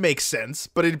 it could make sense,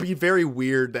 but it'd be very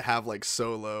weird to have like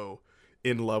Solo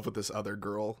in love with this other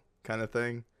girl kind of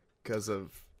thing because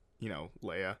of, you know,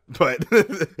 Leia. But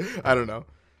I don't know.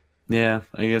 Yeah,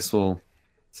 I guess we'll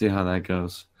see how that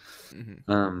goes.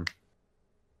 I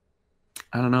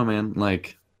don't know, man.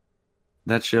 Like,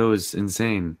 that show is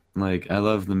insane. Like, I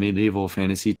love the medieval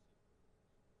fantasy,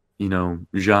 you know,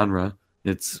 genre.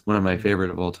 It's one of my favorite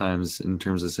of all times in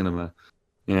terms of cinema.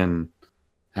 And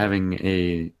having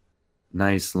a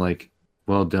nice, like,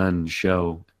 well done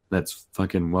show that's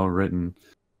fucking well written,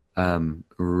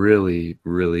 really,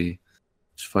 really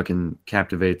just fucking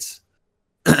captivates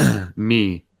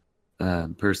me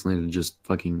personally, to just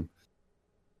fucking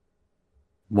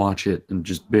watch it and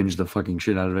just binge the fucking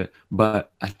shit out of it.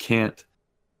 But I can't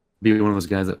be one of those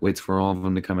guys that waits for all of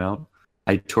them to come out.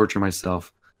 I torture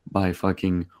myself by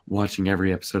fucking watching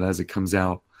every episode as it comes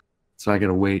out, so I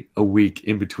gotta wait a week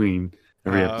in between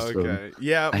every episode. Okay.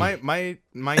 Yeah,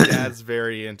 my dad's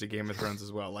very into Game of Thrones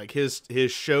as well. Like his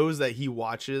shows that he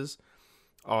watches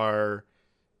are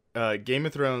Game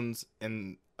of Thrones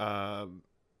and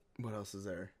what else is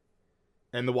there?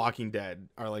 And The Walking Dead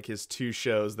are like his 2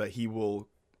 shows that he will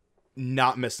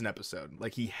not miss an episode.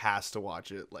 Like, he has to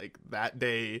watch it like that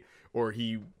day, or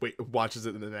he watches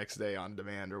it the next day on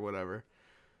demand or whatever.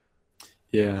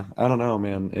 Yeah, I don't know,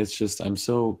 man. It's just I'm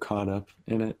so caught up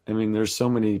in it. I mean, there's so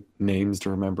many names to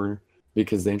remember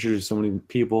because they introduce so many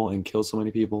people and kill so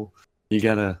many people.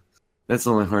 That's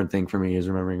the only hard thing for me, is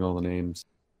remembering all the names,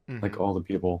 like all the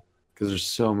people, because there's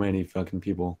so many fucking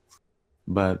people.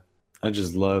 But I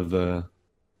just love the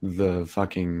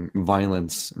fucking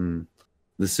violence and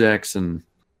the sex and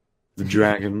the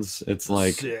dragons. It's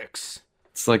like sex.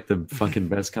 It's like the fucking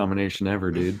best combination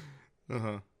ever, dude.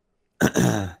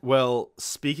 Well,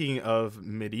 speaking of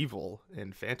medieval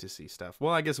and fantasy stuff,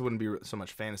 well, I guess it wouldn't be so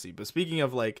much fantasy, but speaking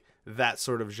of like that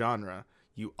sort of genre,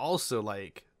 you also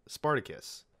like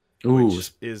Spartacus,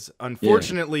 which is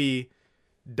unfortunately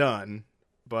done.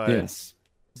 But yes,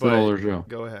 it's an older show.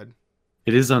 Go ahead.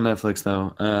 It is on Netflix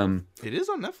though. It is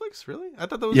on Netflix, really? I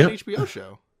thought that was an HBO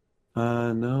show.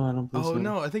 No, I don't think so. Oh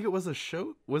no, I think it was a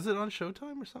show. Was it on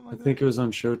Showtime or something like that? I think it was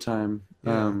on Showtime.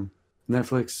 Yeah.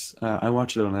 Netflix. I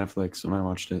watched it on Netflix when I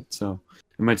watched it, so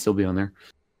it might still be on there.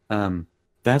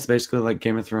 That's basically like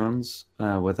Game of Thrones,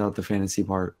 without the fantasy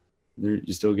part.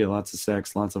 You still get lots of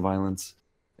sex, lots of violence.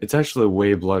 It's actually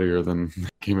way bloodier than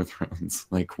Game of Thrones,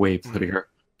 like way bloodier.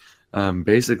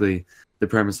 Basically, the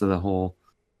premise of the whole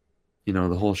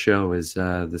show is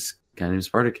this guy named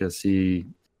Spartacus. He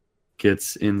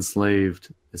gets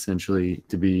enslaved essentially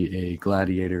to be a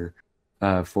gladiator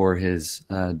for his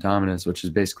Dominus, which is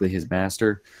basically his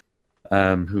master,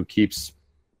 who keeps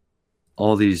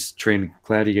all these trained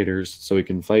gladiators so he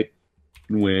can fight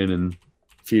and win and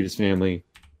feed his family,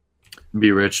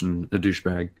 be rich and a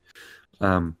douchebag.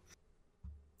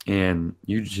 And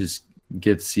you just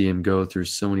get to see him go through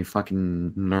so many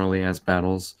fucking gnarly ass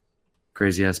battles,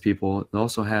 crazy ass people. It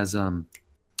also has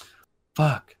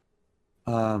fuck.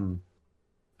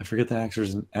 I forget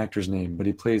the actor's name, but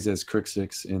he plays as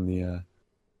Crixus in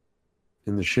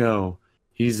the show.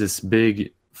 He's this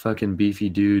big fucking beefy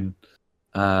dude.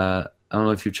 I don't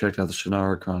know if you checked out the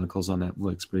Shannara Chronicles on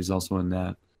Netflix, but he's also in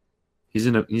that. He's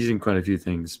in quite a few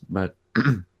things, but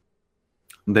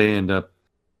they end up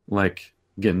like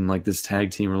getting like this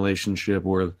tag team relationship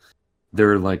where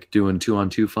they're like doing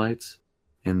 2-on-2 fights,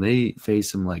 and they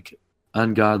face some like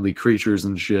ungodly creatures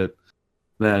and shit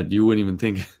that you wouldn't even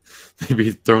think they'd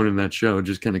be thrown in that show. It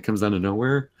just kind of comes out of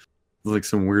nowhere. It's like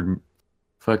some weird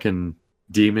fucking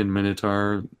demon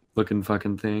minotaur looking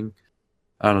fucking thing.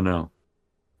 I don't know,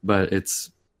 but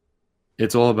it's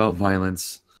all about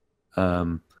violence.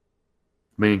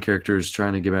 Main character is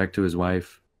trying to get back to his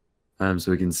wife,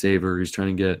 so he can save her. He's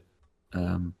trying to get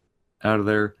out of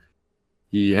there.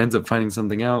 He ends up finding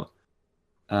something out.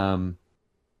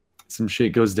 Some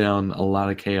shit goes down. A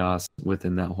lot of chaos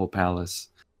within that whole palace.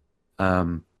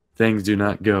 Things do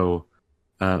not go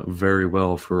very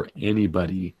well for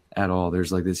anybody at all.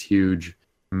 There's like this huge,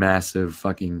 massive,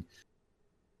 fucking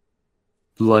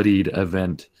bloodied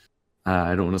event.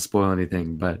 I don't want to spoil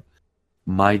anything, but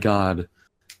my God,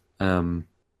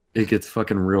 it gets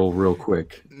fucking real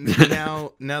quick.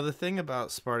 now the thing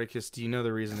about Spartacus, do you know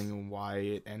the reasoning why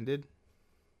it ended?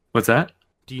 What's that?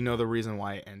 Do you know the reason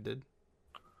why it ended?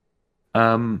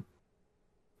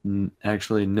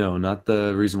 Actually, no, not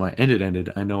the reason why it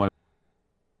ended. I know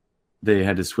they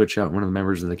had to switch out one of the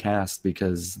members of the cast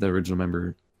because the original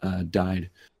member died.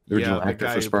 The original actor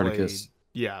for Spartacus.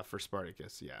 For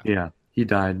Spartacus, yeah. Yeah, he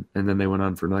died, and then they went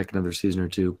on for like another season or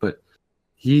two. But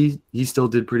he still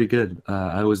did pretty good.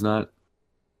 I was not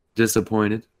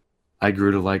disappointed. I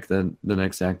grew to like the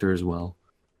next actor as well.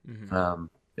 Mm-hmm.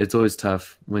 It's always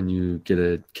tough when you get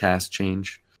a cast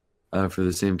change for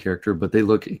the same character, but they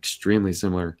look extremely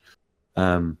similar.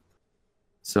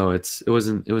 So it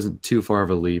wasn't too far of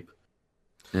a leap.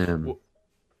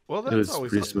 Well, that's it was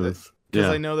always pretty smooth. Because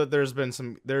I know that there was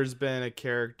a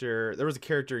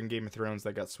character in Game of Thrones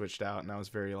that got switched out, and I was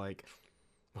very like,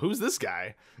 who's this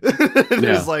guy? And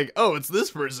it's like, oh, it's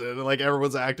this person. And like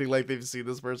everyone's acting like they've seen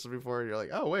this person before, and you're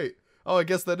like, oh wait, I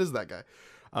guess that is that guy.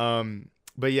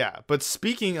 But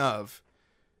speaking of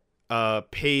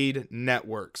paid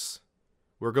networks,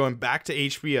 we're going back to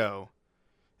HBO,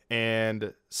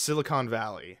 and Silicon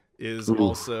Valley is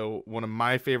also one of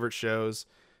my favorite shows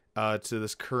to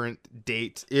this current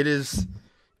date. It is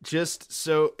just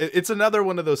so it's another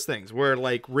one of those things where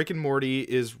like Rick and Morty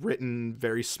is written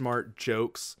very smart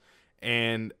jokes,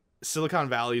 and Silicon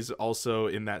Valley is also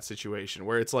in that situation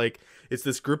where it's like it's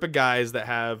this group of guys that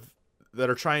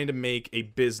are trying to make a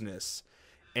business,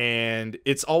 and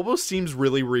it's almost seems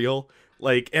really real.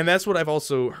 Like, and that's what I've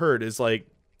also heard is like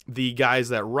the guys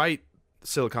that write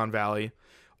Silicon Valley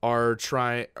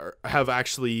have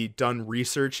actually done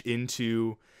research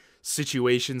into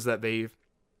situations that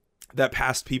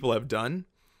past people have done,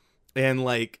 and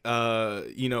like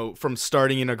from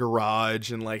starting in a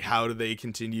garage, and like how do they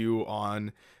continue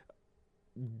on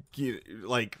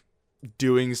like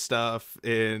doing stuff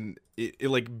and it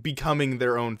like becoming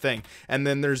their own thing. And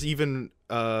then there's even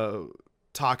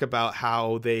talk about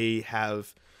how they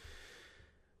have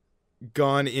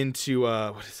gone into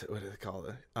what do they call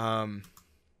it,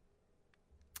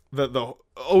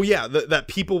 that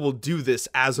people will do this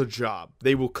as a job.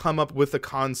 They will come up with a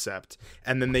concept,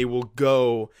 and then they will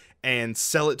go and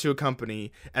sell it to a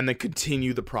company and then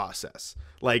continue the process.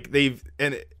 Like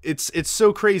it's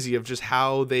so crazy of just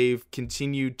how they've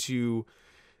continued to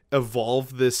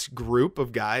evolve this group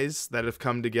of guys that have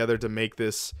come together to make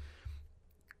this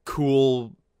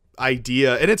cool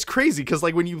idea. And it's crazy because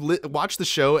like when you watch the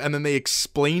show and then they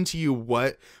explain to you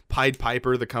what Pied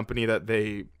Piper, the company that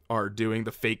they are doing,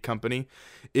 the fake company,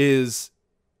 is,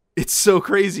 it's so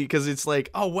crazy because it's like,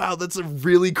 oh wow, that's a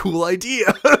really cool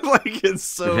idea. Like it's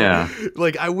so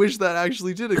like I wish that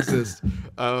actually did exist.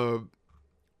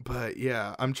 But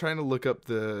yeah, I'm trying to look up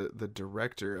the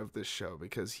director of this show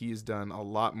because he's done a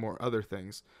lot more other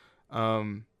things. But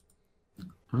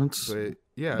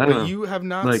you have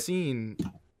not seen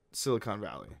Silicon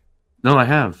Valley. No, I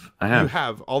have. You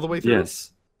have all the way through?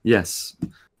 Yes.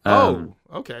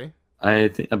 Okay. I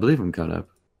believe I'm caught up.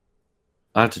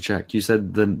 I have to check. You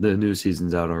said the new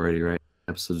season's out already, right?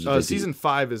 episodes did they do? Season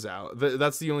 5 is out.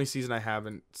 That's the only season I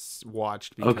haven't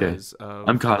watched Okay. because of.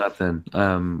 I'm caught up then.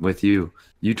 With you.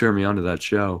 You turned me onto that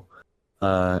show.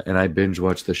 And I binge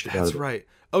watched the shit out That's of it. right.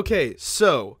 Okay,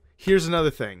 so here's another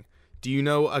thing. Do you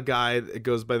know a guy that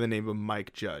goes by the name of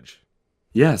Mike Judge?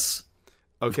 Yes.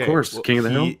 Okay, Of course. King of the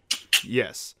Hill?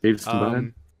 Yes. Beavis and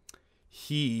Butthead?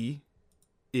 He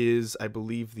is, I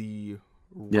believe, the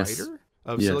Yes. writer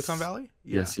of Yes. Silicon Valley.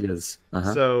 Yes, he is.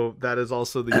 Uh-huh. So that is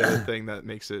also the other thing that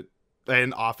makes it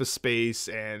an Office Space,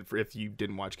 and if you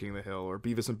didn't watch King of the Hill or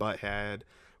Beavis and Butthead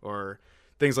or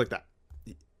things like that.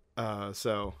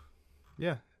 So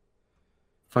yeah,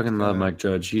 Fucking love Mike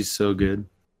Judge. He's so good.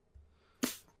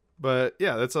 but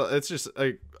yeah, that's all. It's just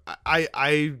like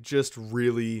I just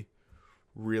really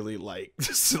like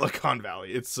Silicon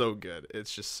Valley. It's so good.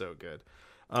 It's just so good.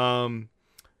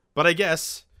 But I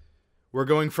guess we're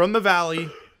going from the valley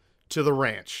to the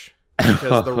ranch,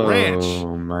 because the ranch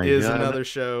is another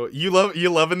show. You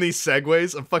loving these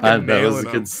segues? I'm fucking nailing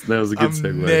them. That was a good segue.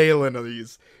 I'm nailing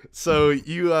these. So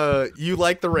you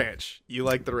like the ranch? You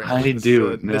like the ranch? I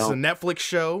do. This is a Netflix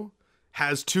show.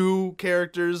 Has 2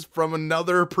 characters from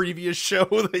another previous show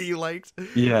that you liked.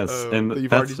 Yes, and that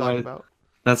you've already talked about.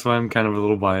 That's why I'm kind of a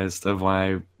little biased of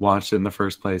why I watched it in the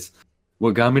first place.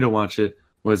 What got me to watch it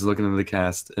was looking at the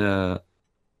cast.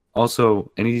 Also,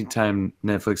 anytime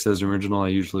Netflix does an original, I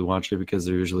usually watch it because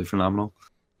they're usually phenomenal.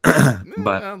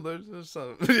 But there's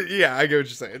some, yeah, I get what you're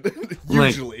saying.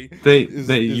 Usually, they is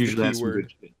usually the have key some word.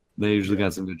 good shit. They usually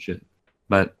got some good shit.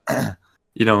 But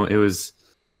it was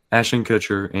Ashton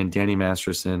Kutcher and Danny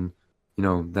Masterson,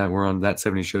 that were on that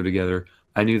 70s show together.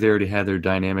 I knew they already had their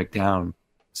dynamic down,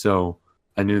 so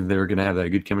I knew they were gonna have that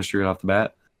good chemistry right off the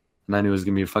bat, and I knew it was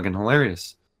gonna be fucking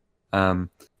hilarious.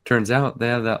 Turns out they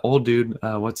have that old dude.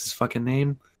 What's his fucking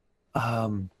name?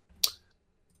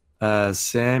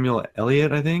 Samuel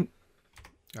Elliott, I think.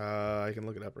 I can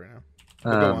look it up right now.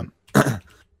 Go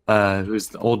on. Who's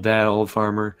the old dad, old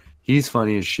farmer? He's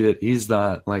funny as shit. He's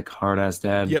the hard ass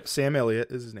dad. Yep, Sam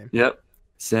Elliott is his name. Yep,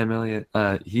 Sam Elliott.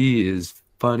 He is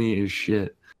funny as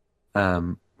shit.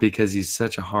 Because he's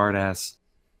such a hard ass.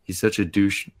 He's such a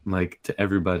douche to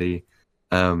everybody.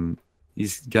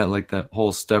 He's got that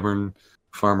whole stubborn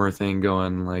farmer thing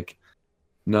going.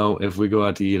 No, if we go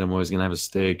out to eat, I'm always gonna have a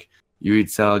steak. You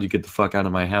eat salad, you get the fuck out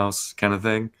of my house, kind of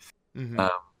thing. Mm-hmm.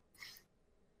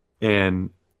 And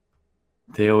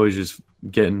they always just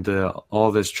get into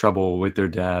all this trouble with their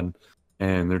dad,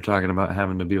 and they're talking about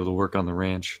having to be able to work on the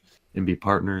ranch and be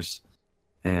partners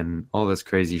and all this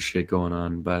crazy shit going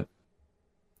on. But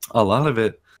a lot of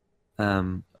it,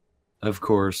 of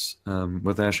course,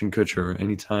 with Ashton Kutcher,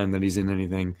 anytime that he's in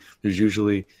anything, there's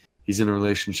usually he's in a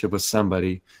relationship with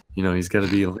somebody. He's got to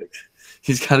be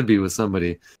he's got to be with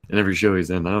somebody in every show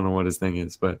he's in. I don't know what his thing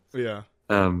is, but yeah,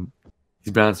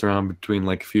 he's bounced around between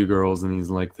a few girls, and he's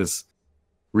this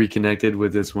reconnected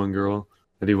with this one girl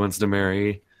that he wants to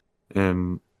marry,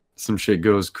 and some shit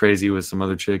goes crazy with some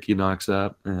other chick he knocks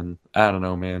up, and I don't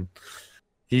know, man.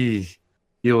 He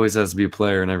always has to be a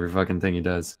player in every fucking thing he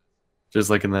does. Just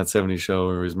like in that 70s show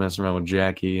where he's messing around with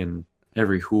Jackie and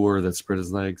every whore that spread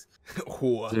his legs.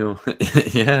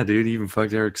 Yeah, dude, he even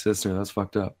fucked Eric's sister. That's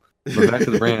fucked up. But back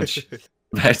to the ranch.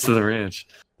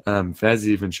 Fazzy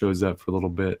even shows up for a little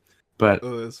bit. But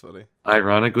oh, that's funny.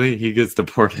 Ironically, he gets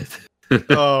deported.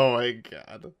 Oh my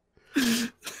god.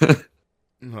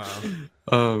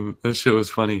 Wow. That shit was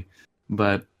funny.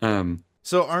 But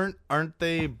so aren't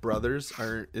they brothers?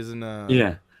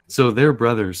 Yeah. So they're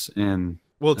brothers, and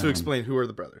well, to explain, who are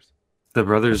the brothers? The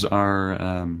brothers are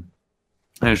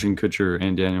Ashton Kutcher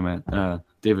and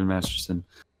David Masterson.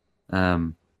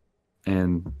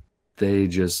 And they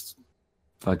just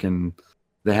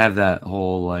they have that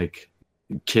whole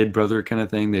kid brother kind of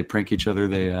thing. They prank each other.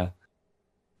 They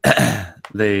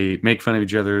they make fun of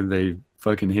each other. They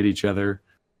fucking hit each other.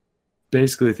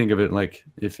 Basically, think of it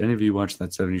if any of you watch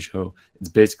that 70s show, it's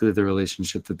basically the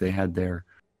relationship that they had there.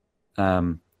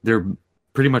 They're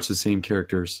pretty much the same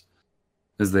characters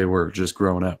as they were just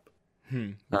growing up.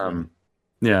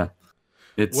 Yeah,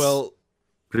 it's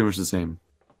pretty much the same.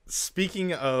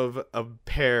 Speaking of a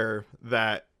pair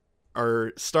that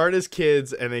start as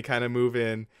kids and they kind of move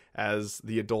in as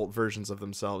the adult versions of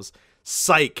themselves,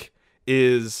 Psych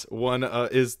is one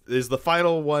is the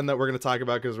final one that we're going to talk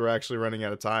about, because we're actually running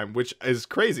out of time, which is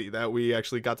crazy that we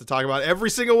actually got to talk about every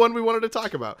single one we wanted to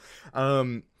talk about.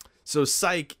 So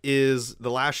Psych is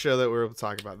the last show that we're able to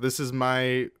talk about. This is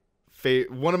my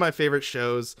one of my favorite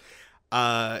shows.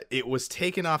 It was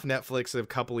taken off Netflix a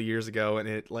couple of years ago, and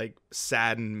it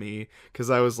saddened me because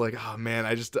I was like, oh man,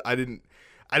 I didn't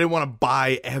want to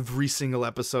buy every single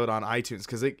episode on iTunes,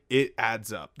 because it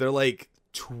adds up. They're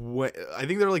I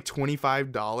think they're like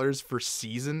 $25 for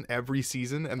season, every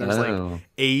season, and there's like Oh.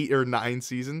 8 or 9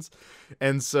 seasons.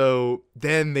 And so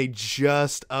then they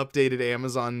just updated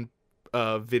Amazon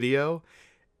Video,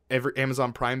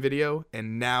 Amazon Prime Video,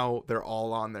 and now they're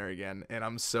all on there again, and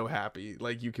I'm so happy.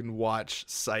 Like, you can watch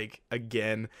Psych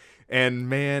again, and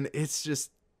man, it's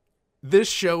just, this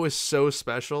show is so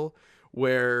special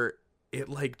where it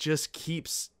like just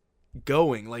keeps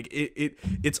going. Like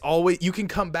it's always, you can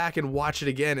come back and watch it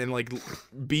again and like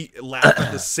laugh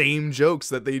at the same jokes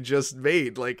that they just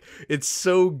made. Like, it's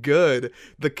so good.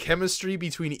 The chemistry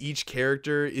between each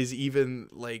character is even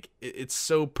like, it's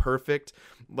so perfect.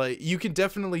 Like, you can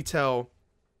definitely tell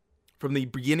from the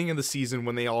beginning of the season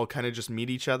when they all kind of just meet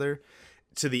each other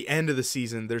to the end of the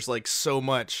season, there's like so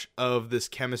much of this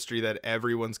chemistry that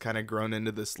everyone's kind of grown into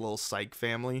this little Psych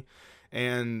family,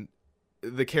 and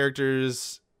the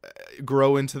characters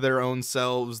grow into their own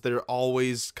selves. They're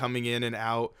always coming in and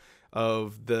out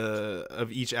of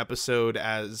each episode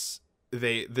as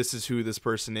this is who this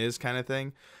person is, kind of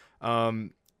thing.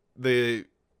 The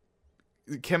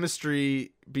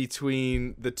chemistry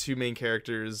between the two main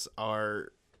characters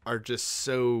are just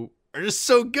so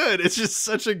good. It's just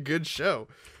such a good show.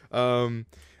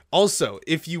 Also,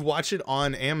 if you watch it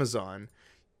on Amazon,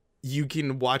 you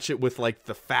can watch it with like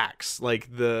the facts. Like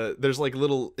there's like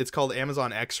little, it's called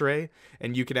Amazon X-Ray,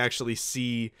 and you can actually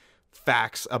see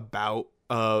facts about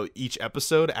each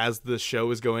episode as the show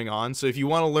is going on. So if you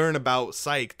want to learn about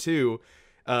Psych too,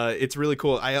 it's really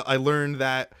cool. I learned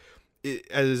that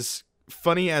as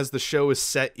funny as the show is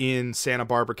set in Santa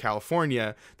Barbara,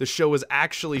 California, the show was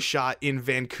actually shot in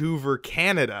Vancouver,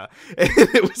 Canada. And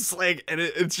it was like, and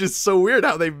it's just so weird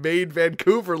how they made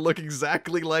Vancouver look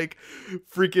exactly like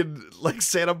freaking like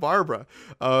Santa Barbara.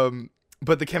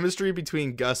 But the chemistry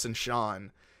between Gus and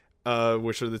Sean,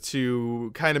 which are the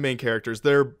two kind of main characters,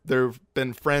 they've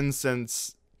been friends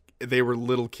since they were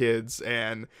little kids,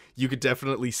 and you could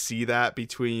definitely see that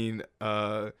between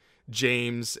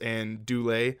James and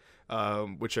Dule.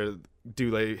 Which are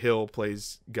Dule Hill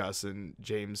plays Gus and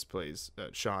James plays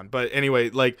Sean. But anyway,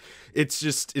 like, it's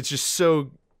just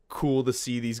so cool to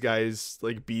see these guys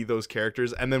like be those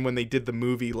characters. And then when they did the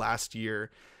movie last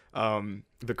year,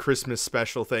 the Christmas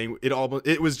special thing,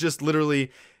 it was just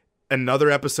literally another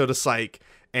episode of Psych,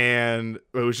 and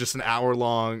it was just an hour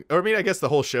long. Or I mean, I guess the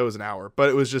whole show is an hour, but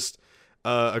it was just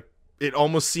it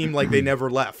almost seemed like they never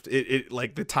left. It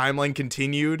like the timeline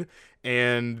continued,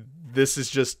 and this is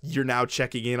just, you're now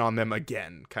checking in on them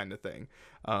again, kind of thing.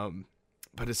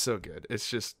 But it's so good. It's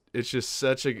just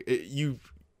such you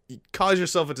cause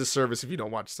yourself a disservice if you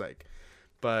don't watch Psych.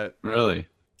 But Really?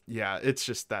 yeah, it's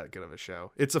just that good of a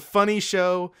show. It's a funny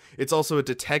show. It's also a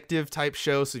detective type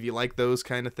show, so if you like those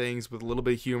kind of things with a little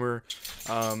bit of humor,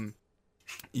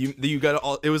 you got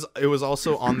all. It was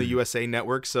also on the USA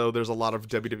Network, so there's a lot of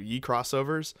WWE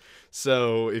crossovers.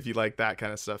 So if you like that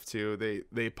kind of stuff too,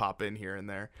 they pop in here and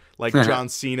there. Like John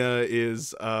Cena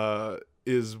is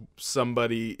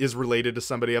related to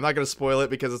somebody. I'm not gonna spoil it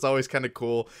because it's always kind of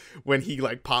cool when he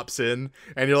like pops in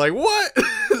and you're like, what?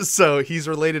 So he's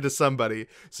related to somebody.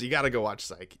 So you got to go watch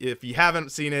Psych. If you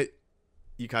haven't seen it,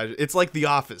 it's like The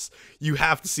Office. You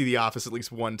have to see The Office at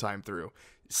least one time through.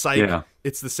 Psych, yeah.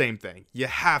 It's the same thing. You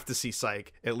have to see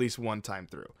Psych at least one time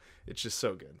through. It's just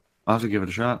so good. I'll have to give it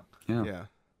a shot. Yeah.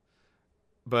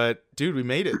 But dude, we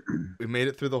made it. We made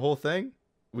it through the whole thing.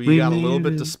 We got a little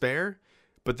bit to spare,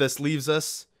 but this leaves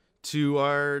us to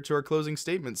our closing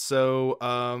statements. So,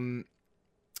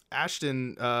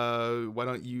 Ashton, why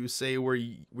don't you say where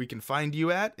we can find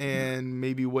you at, and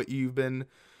maybe what you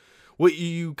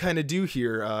kind of do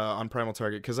here on Primal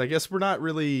Target? Because I guess we're not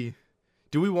really.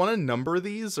 Do we want to number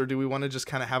these, or do we want to just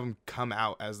kind of have them come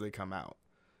out as they come out?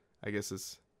 I guess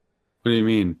it's. What do you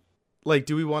mean? Like,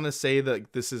 do we want to say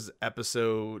that this is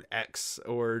episode X,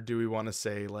 or do we want to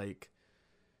say like,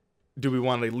 do we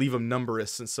want to leave them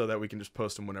numberless and so that we can just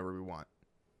post them whenever we want?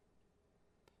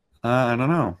 I don't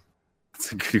know.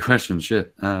 That's a good question.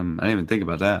 Shit. I didn't even think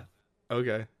about that.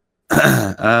 Okay.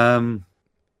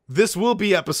 This will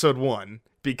be episode 1.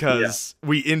 Because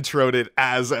we introed it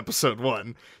as episode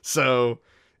 1. So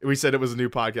we said it was a new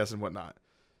podcast and whatnot.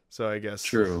 So I guess.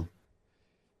 True.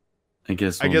 I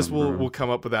guess we'll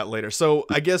come up with that later. So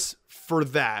I guess for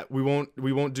that, we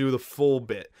won't do the full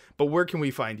bit. But where can we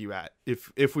find you at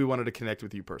if we wanted to connect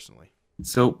with you personally?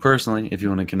 So personally, if you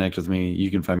want to connect with me,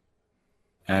 you can find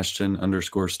me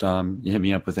Ashton_Stom. You hit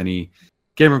me up with any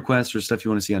game requests or stuff you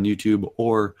want to see on YouTube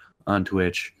or on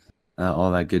Twitch.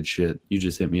 All that good shit. You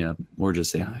just hit me up or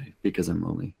just say hi because I'm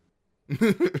lonely.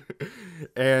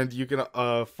 And you can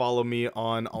follow me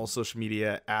on all social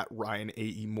media at Ryan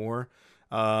A.E. Moore.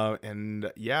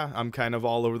 And yeah, I'm kind of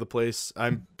all over the place.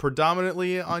 I'm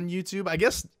predominantly on YouTube. I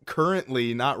guess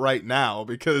currently not right now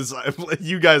because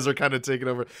you guys are kind of taking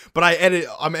over. But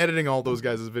I'm editing all those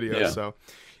guys' videos. Yeah. So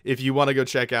if you want to go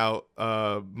check out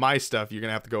my stuff, you're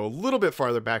gonna have to go a little bit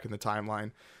farther back in the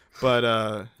timeline.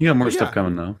 But You got more but stuff yeah.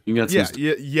 coming though. You got some Yeah, stuff.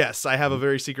 yes, I have a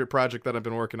very secret project that I've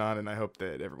been working on, and I hope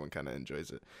that everyone kind of enjoys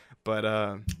it. But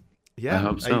yeah, I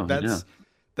hope so,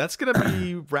 that's gonna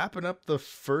be wrapping up the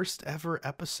first ever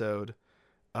episode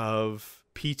of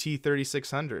PT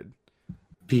 3600.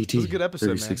 PT. It was a good episode,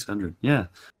 man. 3600. Yeah,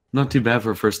 not too bad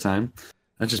for a first time.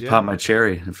 I just Yeah. popped my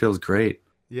cherry. It feels great.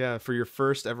 Yeah, for your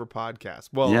first ever podcast.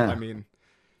 Well, Yeah. I mean,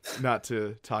 not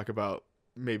to talk about.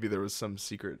 Maybe there was some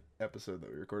secret episode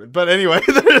that we recorded, but anyway,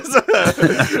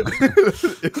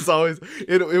 it's always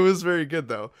it was very good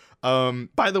though.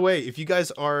 By the way, if you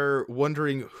guys are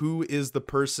wondering who is the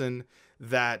person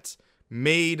that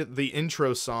made the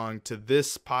intro song to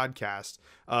this podcast,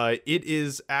 it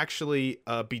is actually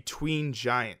Between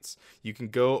Giants. You can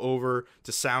go over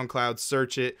to SoundCloud,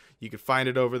 search it. You can find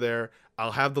it over there.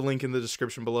 I'll have the link in the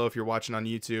description below if you're watching on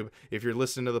YouTube. If you're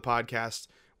listening to the podcast,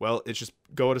 well, it's just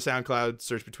go to SoundCloud,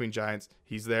 search Between Giants.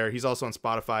 He's there. He's also on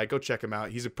Spotify. Go check him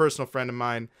out. He's a personal friend of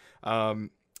mine,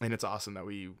 and it's awesome that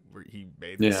he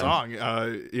made the song.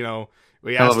 You know,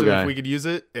 we Hell asked of a him guy. if we could use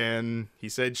it, and he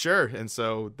said sure. And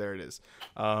so there it is.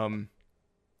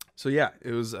 So yeah,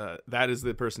 it was that is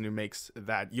the person who makes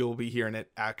that. You'll be hearing it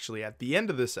actually at the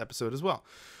end of this episode as well.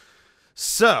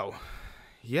 So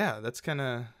yeah, that's kind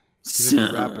of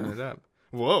wrapping it up.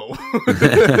 Whoa.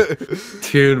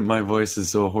 Dude, my voice is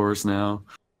so hoarse now.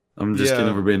 I'm just getting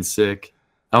Yeah. over being sick.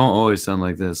 I won't always sound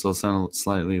like this. I'll sound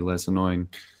slightly less annoying.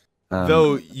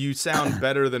 Though you sound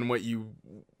better than what you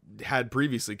had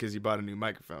previously because you bought a new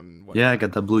microphone. And whatnot. Yeah, I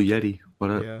got that Blue Yeti. What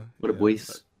a Yeah,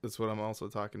 voice. That's what I'm also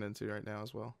talking into right now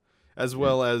as well. As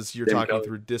well as you're Same talking color.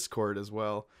 through Discord as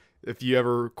well. If you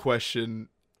ever question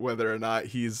whether or not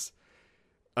he's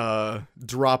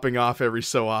dropping off every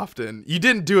so often. You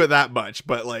didn't do it that much,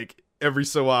 but like every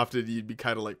so often you'd be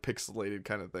kind of like pixelated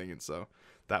kind of thing, and so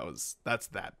that's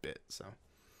that bit. So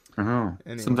I don't know.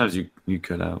 Anyway. Sometimes you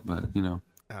cut out, but you know.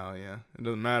 oh yeah, it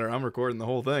doesn't matter. I'm recording the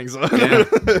whole thing, so Yeah.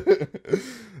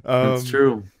 That's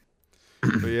true.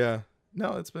 But yeah,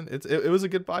 no, it was a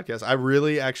good podcast. I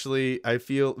really I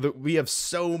feel that we have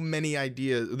so many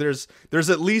ideas. There's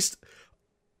at least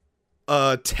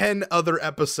 10 other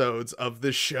episodes of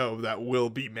this show that will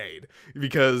be made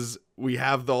because we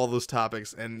have all those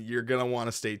topics, and you're gonna want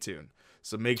to stay tuned.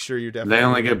 So make sure you're definitely. They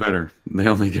only get better. They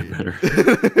only get better.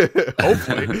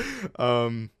 Hopefully.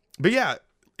 But yeah,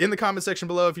 in the comment section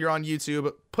below, if you're on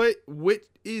YouTube, put what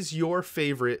is your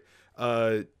favorite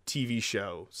TV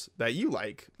shows that you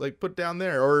like put down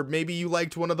there, or maybe you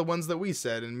liked one of the ones that we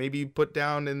said, and maybe put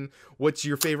down in what's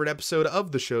your favorite episode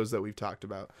of the shows that we've talked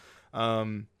about.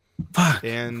 Fuck.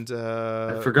 And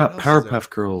I forgot what else is there? Powerpuff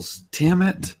Girls. Damn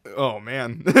it. Oh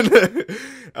man.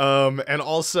 And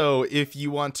also, if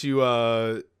you want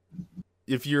to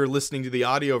if you're listening to the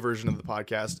audio version of the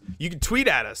podcast, you can tweet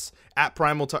at us at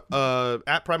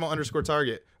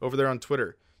primal_target over there on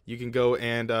Twitter. You can go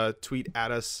and tweet at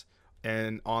us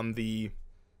and on the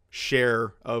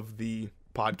share of the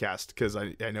podcast, because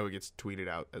I know it gets tweeted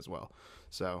out as well.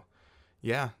 So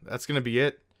yeah, that's gonna be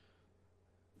it.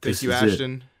 Thank This you, is it.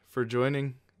 Ashton, for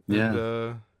joining. Yeah. And,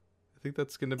 I think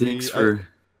that's gonna be. Thanks for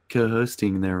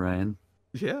co-hosting there, Ryan.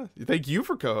 Yeah, thank you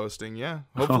for co-hosting. Yeah,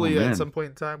 hopefully man. at some point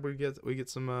in time we get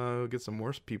some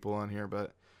more people on here,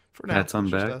 but for now, Pat's on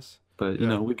it's just back. us. But you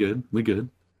Yeah. know, we good. We Yeah.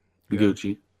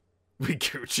 Gucci. We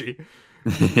Gucci.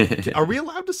 Are we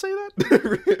allowed to say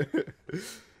that?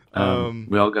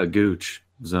 We all got Gooch,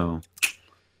 so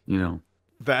you know.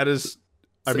 That is,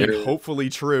 I mean, Sarah- hopefully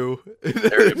true.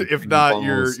 Sarah If not,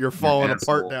 balls, you're falling your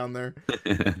apart asshole. down there.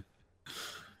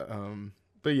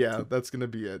 But yeah, that's gonna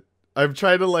be it. I'm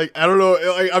trying to I don't know,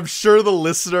 I'm sure the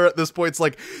listener at this point's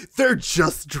like, they're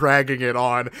just dragging it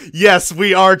on. Yes,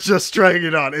 we are just dragging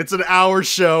it on. It's an hour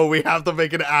show. We have to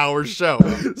make an hour show.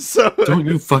 So Don't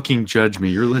you fucking judge me.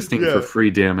 You're listening Yeah. for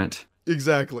free, damn it.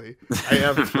 exactly. I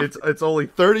have it's only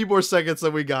 30 more seconds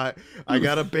that we got. I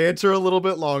gotta banter a little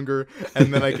bit longer,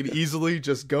 and then I can easily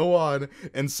just go on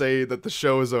and say that the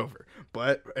show is over.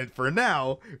 But and for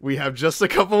now, we have just a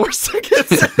couple more seconds.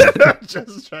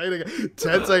 Just trying to get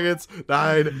 10 seconds.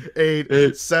 9,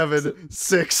 8, 7,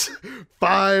 6,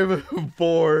 5,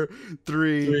 4,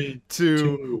 3,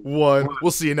 2, 1.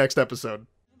 We'll see you next episode.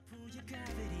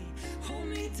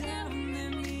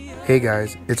 Hey Hey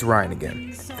guys, it's Ryan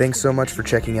again. Thanks so much for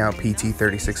checking out PT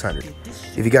 3600.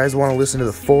 If you guys want to listen to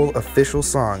the full official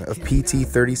song of PT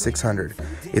 3600,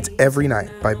 it's Every Night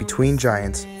by Between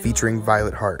Giants featuring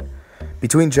Violet Hart.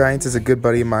 Between Giants is a good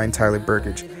buddy of mine, Tyler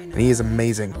Burkage, and he is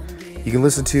amazing. You can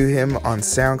listen to him on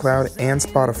SoundCloud and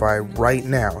Spotify right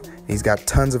now, and he's got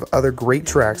tons of other great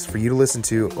tracks for you to listen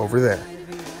to over there.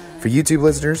 For YouTube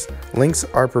listeners, links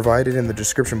are provided in the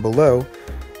description below.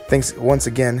 Thanks once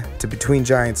again to Between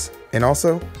Giants, and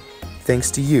also,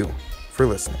 thanks to you for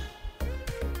listening.